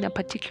dressed in a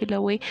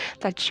particular way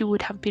that she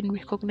would have been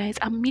recognized.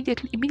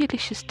 Immediately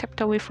she stepped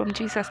away from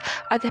Jesus.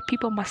 Other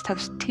people must have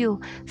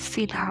still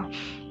seen her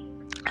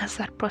as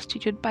that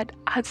prostitute. But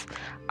as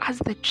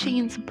the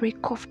chains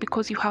break off,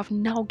 because you have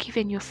now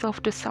given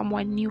yourself to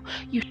someone new,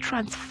 you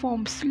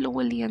transform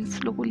slowly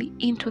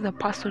into the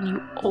person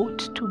you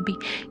ought to be,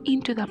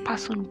 into the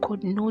person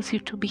God knows you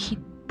to be. He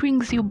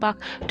brings you back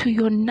to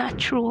your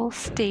natural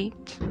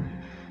state.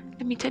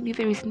 Let me tell you,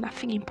 there is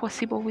nothing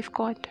impossible with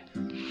God.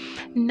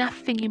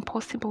 Nothing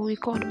impossible with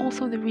God.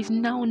 Also, there is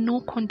now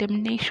no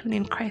condemnation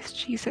in Christ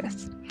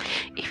Jesus.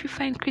 If you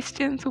find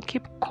Christians who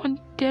keep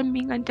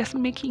condemning and just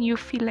making you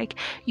feel like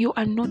you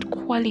are not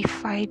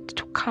qualified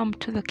to come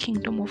to the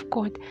kingdom of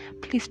God,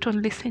 please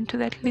don't listen to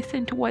that.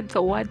 Listen to what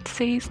the word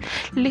says.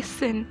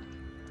 Listen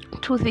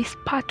to this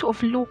part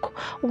of Luke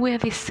where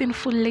this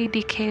sinful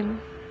lady came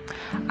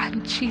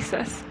and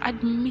Jesus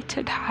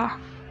admitted her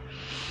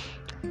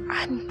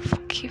and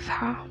forgive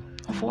her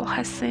of all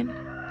her sin.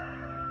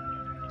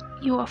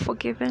 You are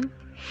forgiven.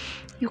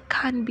 You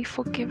can be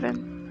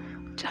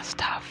forgiven.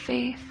 Just have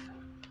faith.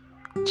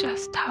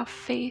 Just have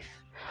faith.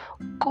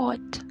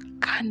 God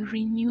can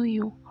renew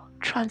you,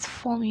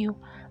 transform you,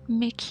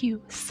 make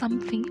you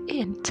something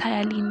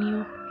entirely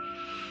new.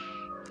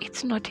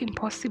 It's not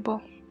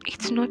impossible.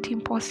 It's not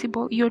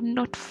impossible. You're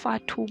not far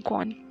too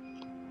gone.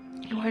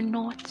 You're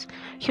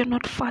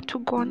not far too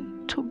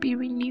gone to be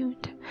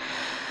renewed.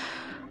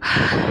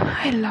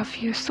 I love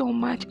you so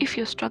much. If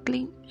you're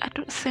struggling,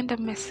 send a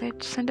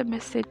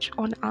message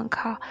on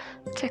Anchor.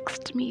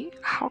 Text me.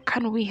 How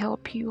can we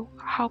help you?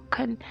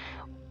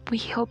 We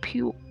help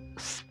you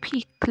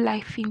speak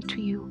life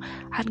into you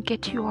and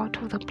get you out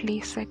of the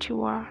place that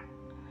you are,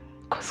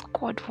 because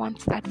God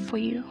wants that for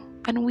you,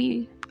 and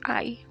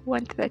I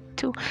want that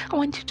too. I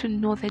want you to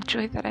know the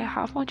joy that I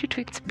have. I want you to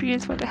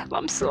experience what I have.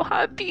 I'm so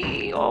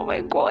happy. Oh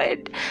my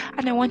God.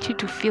 And I want you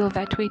to feel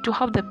that way, to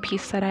have the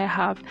peace that I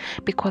have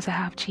because I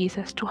have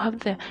Jesus, to have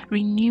the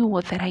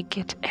renewal that I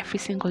get every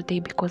single day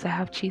because I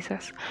have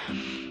Jesus.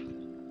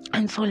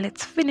 And so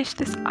let's finish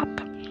this up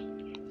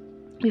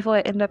before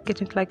I end up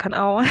getting like an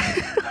hour.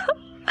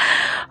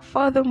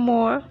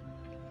 Furthermore,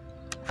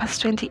 verse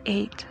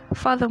 28,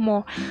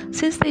 furthermore,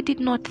 since they did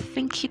not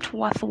think it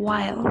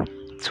worthwhile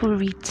to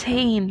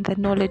retain the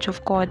knowledge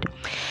of God,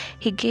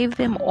 he gave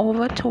them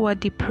over to a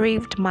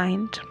depraved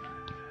mind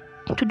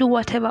to do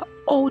whatever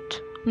ought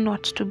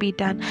not to be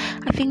done.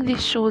 I think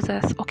this shows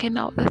us, okay,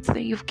 now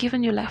you've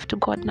given your life to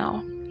God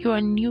now. You're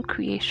a new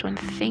creation.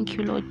 Thank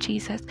you, Lord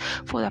Jesus,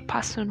 for the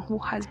person who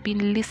has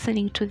been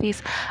listening to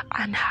this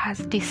and has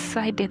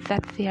decided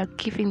that they are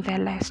giving their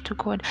lives to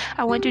God.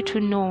 I want you to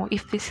know,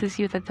 if this is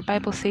you, that the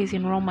Bible says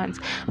in Romans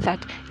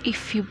that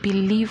if you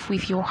believe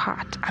with your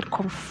heart and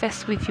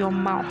confess with your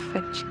mouth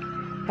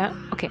that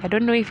okay, I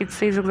don't know if it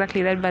says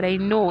exactly that, but I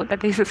know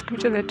that there's a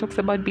scripture that talks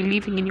about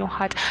believing in your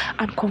heart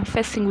and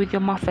confessing with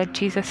your mouth that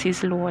Jesus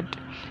is Lord.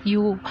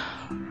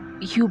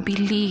 You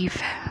believe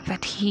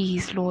that he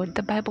is Lord.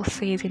 The Bible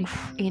says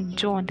in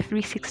John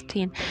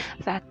 3:16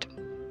 that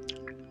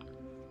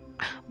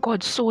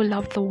God so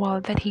loved the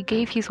world that he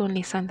gave his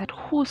only son, that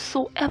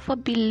whosoever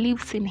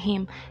believes in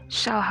him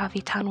shall have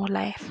eternal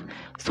life.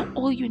 So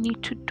all you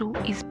need to do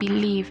is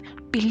believe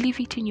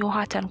it in your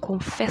heart and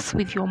confess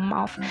with your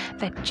mouth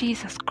that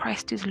Jesus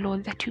Christ is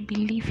Lord, that you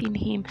believe in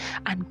him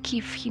and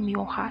give him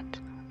your heart.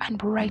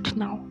 And right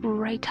now,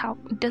 right how,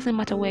 it doesn't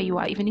matter where you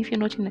are, even if you're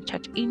not in the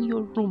church, in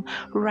your room,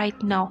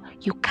 right now,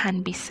 you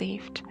can be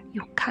saved.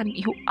 You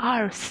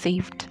are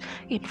saved.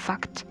 In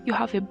fact, you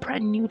have a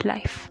brand new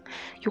life.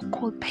 You're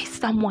called by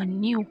someone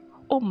new.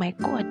 Oh my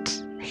God.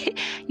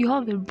 You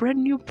have a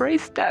brand new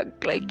price tag.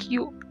 Like,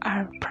 you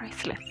are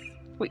priceless.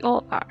 We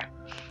all are.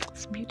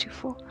 It's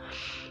beautiful.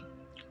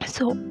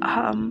 So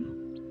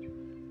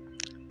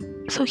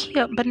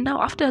here, but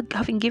now after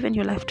having given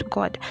your life to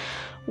God,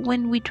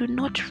 when we do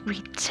not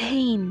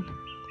retain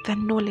the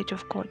knowledge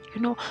of God,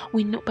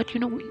 we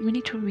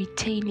need to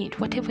retain it.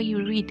 Whatever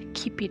you read,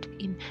 keep it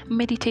in,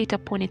 meditate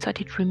upon it so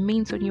that it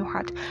remains on your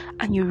heart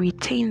and you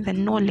retain the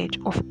knowledge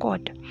of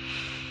God.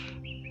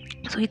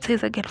 So it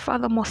says again,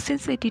 furthermore,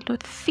 since they did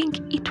not think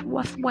it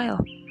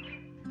worthwhile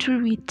to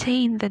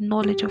retain the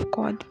knowledge of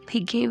God, he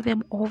gave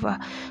them over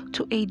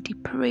to a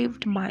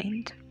depraved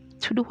mind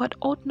to do what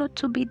ought not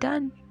to be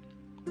done.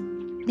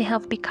 They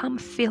have become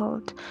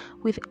filled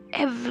with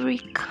every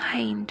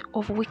kind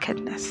of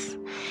wickedness,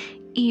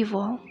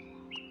 evil,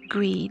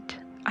 greed,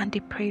 and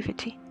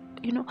depravity.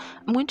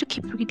 I'm going to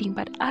keep reading,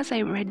 but as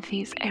I read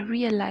this, I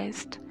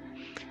realized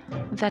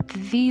that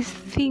these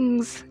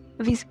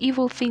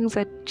evil things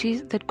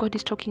that God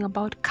is talking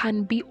about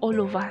can be all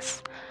of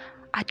us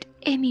at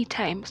any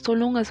time, so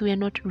long as we are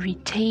not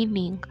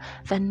retaining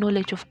the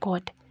knowledge of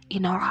God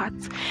in our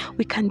hearts.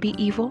 We can be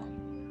evil.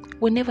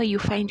 Whenever you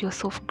find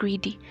yourself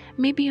greedy,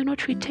 maybe you're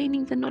not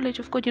retaining the knowledge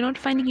of God. You're not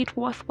finding it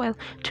worthwhile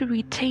to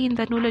retain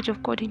the knowledge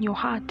of God in your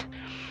heart.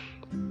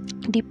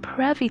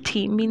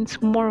 Depravity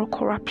means moral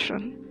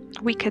corruption,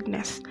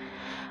 wickedness.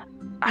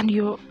 And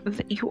you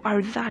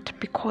are that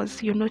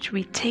because you're not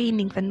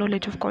retaining the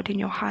knowledge of God in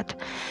your heart.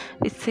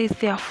 It says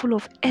they are full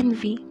of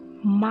envy,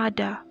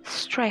 murder,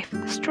 strife.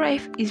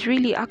 Strife is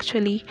really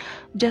actually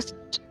just,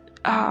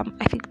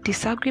 I think,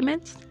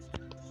 disagreements.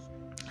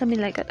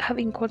 Like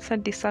having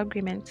constant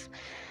disagreements.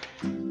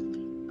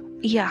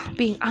 Yeah,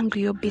 being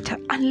angry or bitter.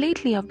 And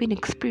lately I've been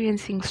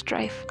experiencing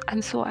strife.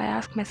 And so I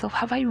ask myself,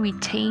 have I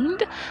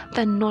retained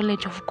the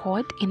knowledge of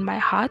God in my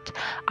heart?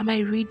 Am I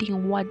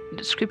reading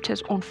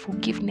scriptures on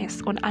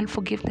forgiveness, on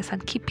unforgiveness,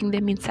 and keeping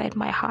them inside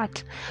my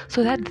heart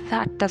so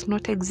that does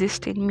not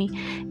exist in me?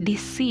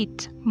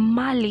 Deceit,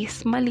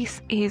 malice.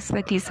 Malice is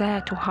the desire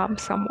to harm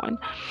someone.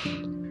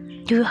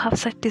 Do you have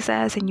such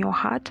desires in your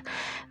heart?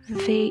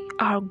 They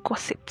are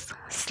gossips,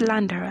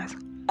 slanderers,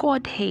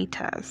 God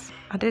haters.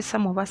 And there's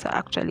some of us are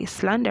actually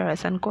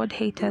slanderers and God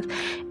haters,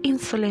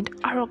 insolent,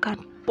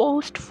 arrogant,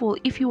 boastful.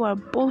 If you are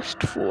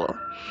boastful,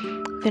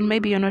 then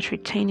maybe you're not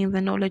retaining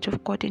the knowledge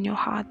of God in your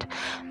heart.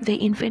 They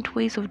invent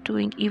ways of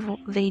doing evil.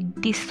 They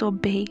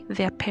disobey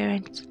their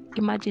parents.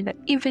 Imagine that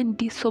even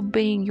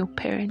disobeying your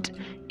parent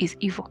is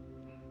evil.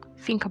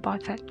 Think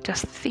about that.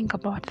 Just think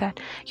about that.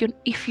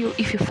 If you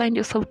find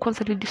yourself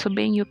constantly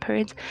disobeying your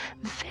parents,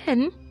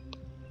 then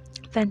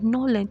the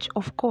knowledge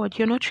of God,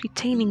 you're not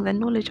retaining the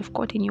knowledge of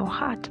God in your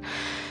heart.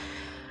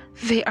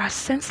 They are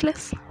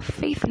senseless,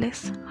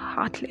 faithless,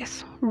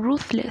 heartless,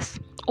 ruthless.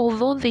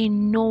 Although they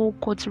know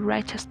God's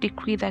righteous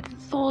decree that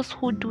those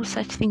who do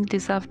such things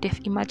deserve death.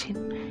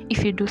 Imagine,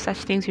 if you do such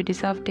things, you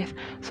deserve death.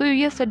 So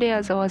yesterday,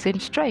 as I was in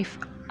strife,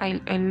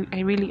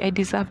 I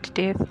deserved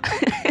death.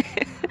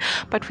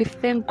 But we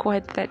thank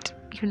God that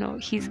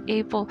He's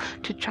able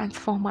to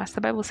transform us.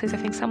 The Bible says, I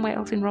think somewhere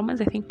else in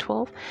Romans,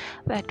 12,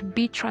 that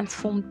be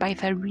transformed by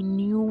the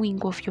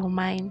renewing of your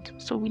mind.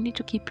 So we need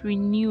to keep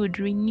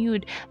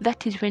renewed.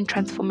 That is when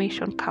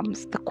transformation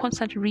comes. The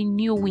constant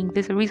renewing.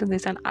 There's a reason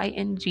there's an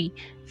ing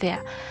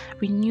there.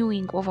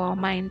 Renewing of our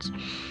minds.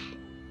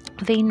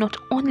 They not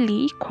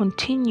only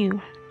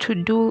continue to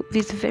do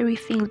these very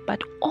things,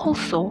 but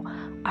also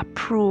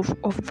approve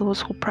of those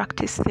who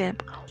practice them.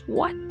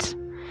 What?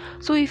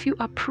 So if you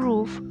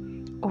approve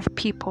of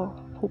people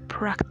who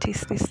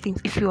practice these things,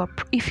 if you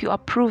are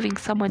approving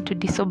someone to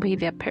disobey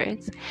their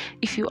parents,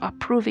 if you are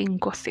approving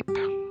gossip,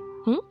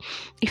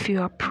 if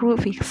you are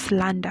approving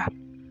slander,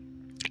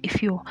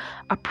 if you're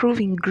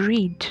approving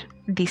greed,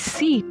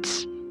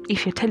 deceit,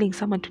 if you're telling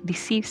someone to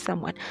deceive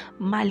someone,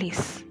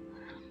 malice,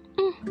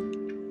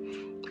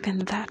 then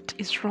that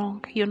is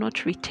wrong. You're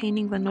not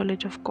retaining the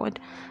knowledge of God,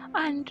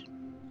 and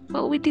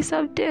we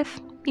deserve death.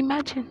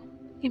 Imagine.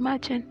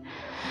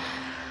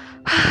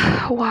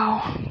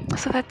 Wow.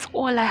 So that's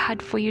all I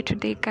had for you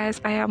today, guys.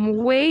 I am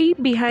way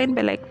behind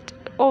by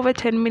over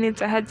 10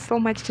 minutes. I had so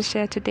much to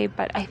share today,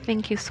 but I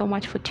thank you so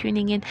much for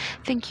tuning in.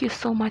 Thank you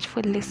so much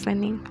for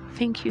listening.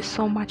 Thank you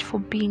so much for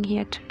being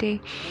here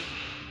today.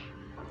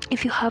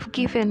 If you have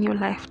given your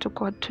life to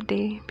God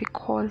today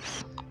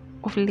because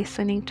of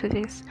listening to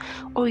this,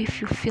 or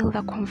if you feel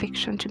the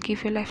conviction to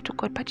give your life to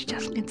God, but you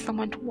just need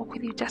someone to walk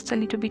with you just a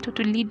little bit, or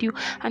to lead you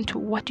and to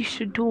what you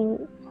should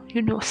do,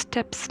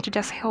 steps to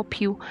just help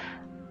you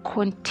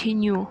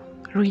continue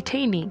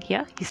retaining.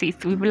 You see,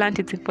 we've learned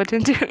it's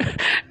important to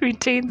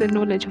retain the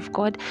knowledge of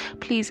God.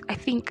 Please, I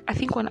think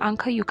on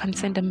Anchor you can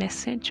send a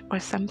message or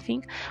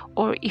something,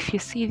 or if you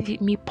see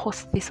me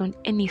post this on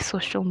any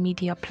social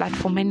media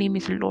platform. My name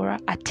is Laura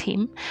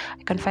Atim.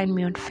 You can find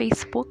me on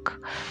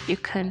Facebook, you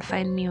can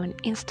find me on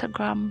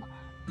Instagram,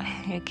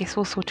 I guess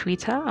also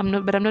Twitter. I'm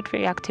not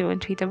very active on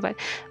Twitter, but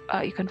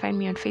you can find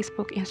me on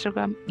Facebook,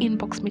 Instagram.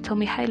 Inbox me, tell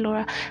me, hi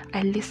Laura,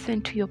 I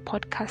listened to your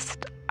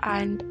podcast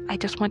and I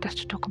just want us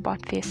to talk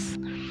about this.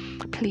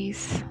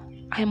 Please,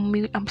 I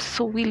am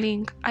so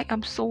willing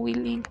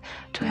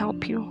to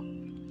help you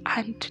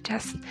and to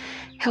just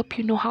help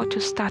you know how to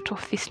start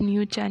off this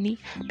new journey,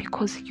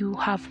 because you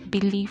have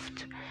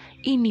believed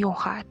in your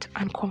heart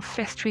and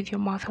confessed with your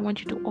mouth. I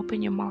want you to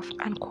open your mouth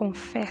and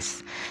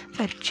confess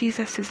that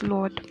Jesus is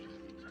Lord,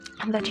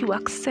 and that you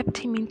accept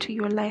him into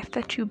your life,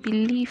 that you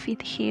believe in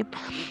him,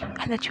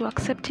 and that you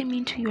accept him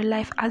into your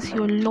life as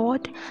your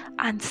Lord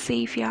and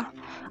Savior.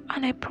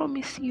 And I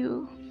promise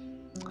you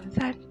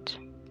that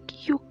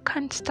you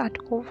can start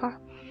over.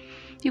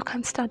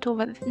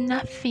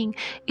 Nothing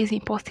is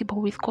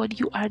impossible with God.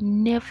 You are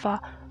never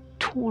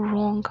too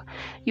wrong.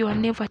 You are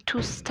never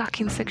too stuck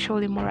in sexual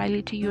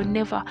immorality. You're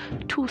never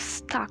too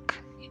stuck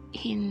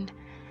in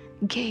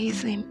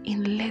gayism,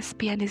 in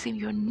lesbianism.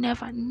 You're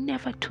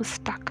never too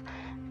stuck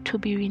to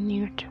be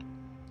renewed.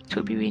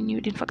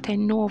 In fact, I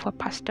know of a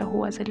pastor who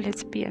was a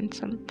lesbian.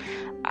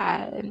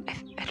 I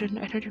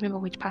don't remember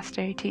which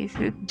pastor it is.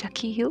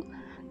 Jackie Hill.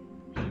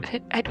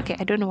 I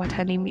don't know what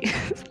her name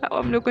is.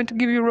 I'm not going to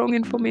give you wrong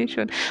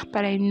information,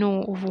 but I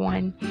know of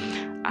one,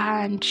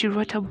 and she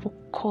wrote a book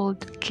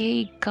called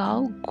Gay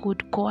Girl,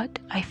 Good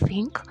God, I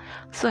think.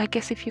 So I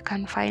guess if you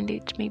can find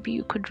it, maybe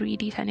you could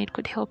read it and it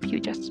could help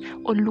you,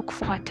 or look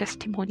for her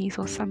testimonies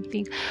or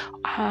something.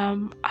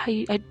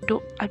 I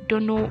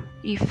don't know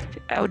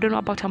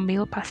about a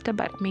male pastor,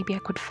 but maybe I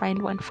could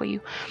find one for you.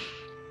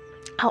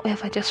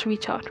 However, just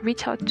reach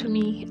out to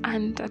me,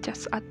 and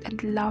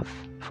I'd love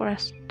for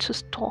us to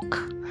talk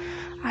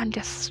and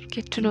just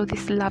get to know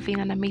this loving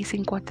and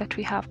amazing God that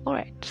we have. All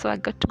right, so I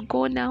got to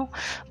go now,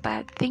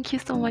 but thank you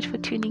so much for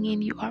tuning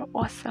in. You are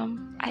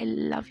awesome. I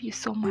love you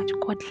so much.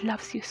 God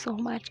loves you so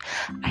much.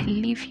 I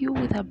leave you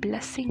with a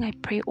blessing. I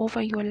pray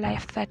over your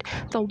life that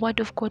the word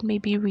of God may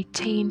be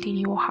retained in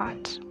your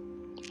heart.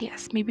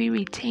 Yes, may be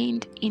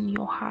retained in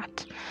your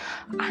heart,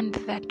 and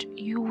that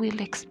you will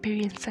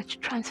experience such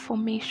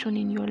transformation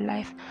in your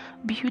life,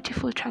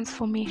 beautiful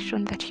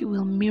transformation, that you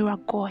will mirror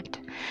God,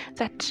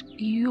 that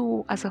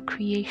you as a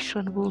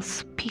creation will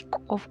speak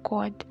of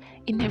God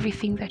in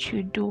everything that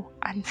you do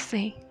and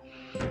say.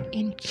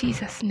 In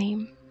Jesus'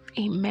 name,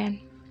 amen.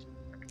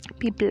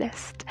 Be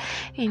blessed.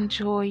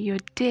 Enjoy your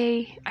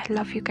day. I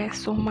love you guys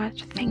so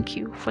much. Thank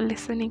you for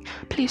listening.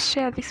 Please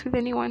share this with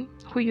anyone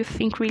who you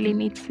think really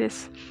needs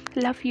this.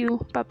 Love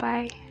you.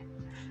 Bye-bye.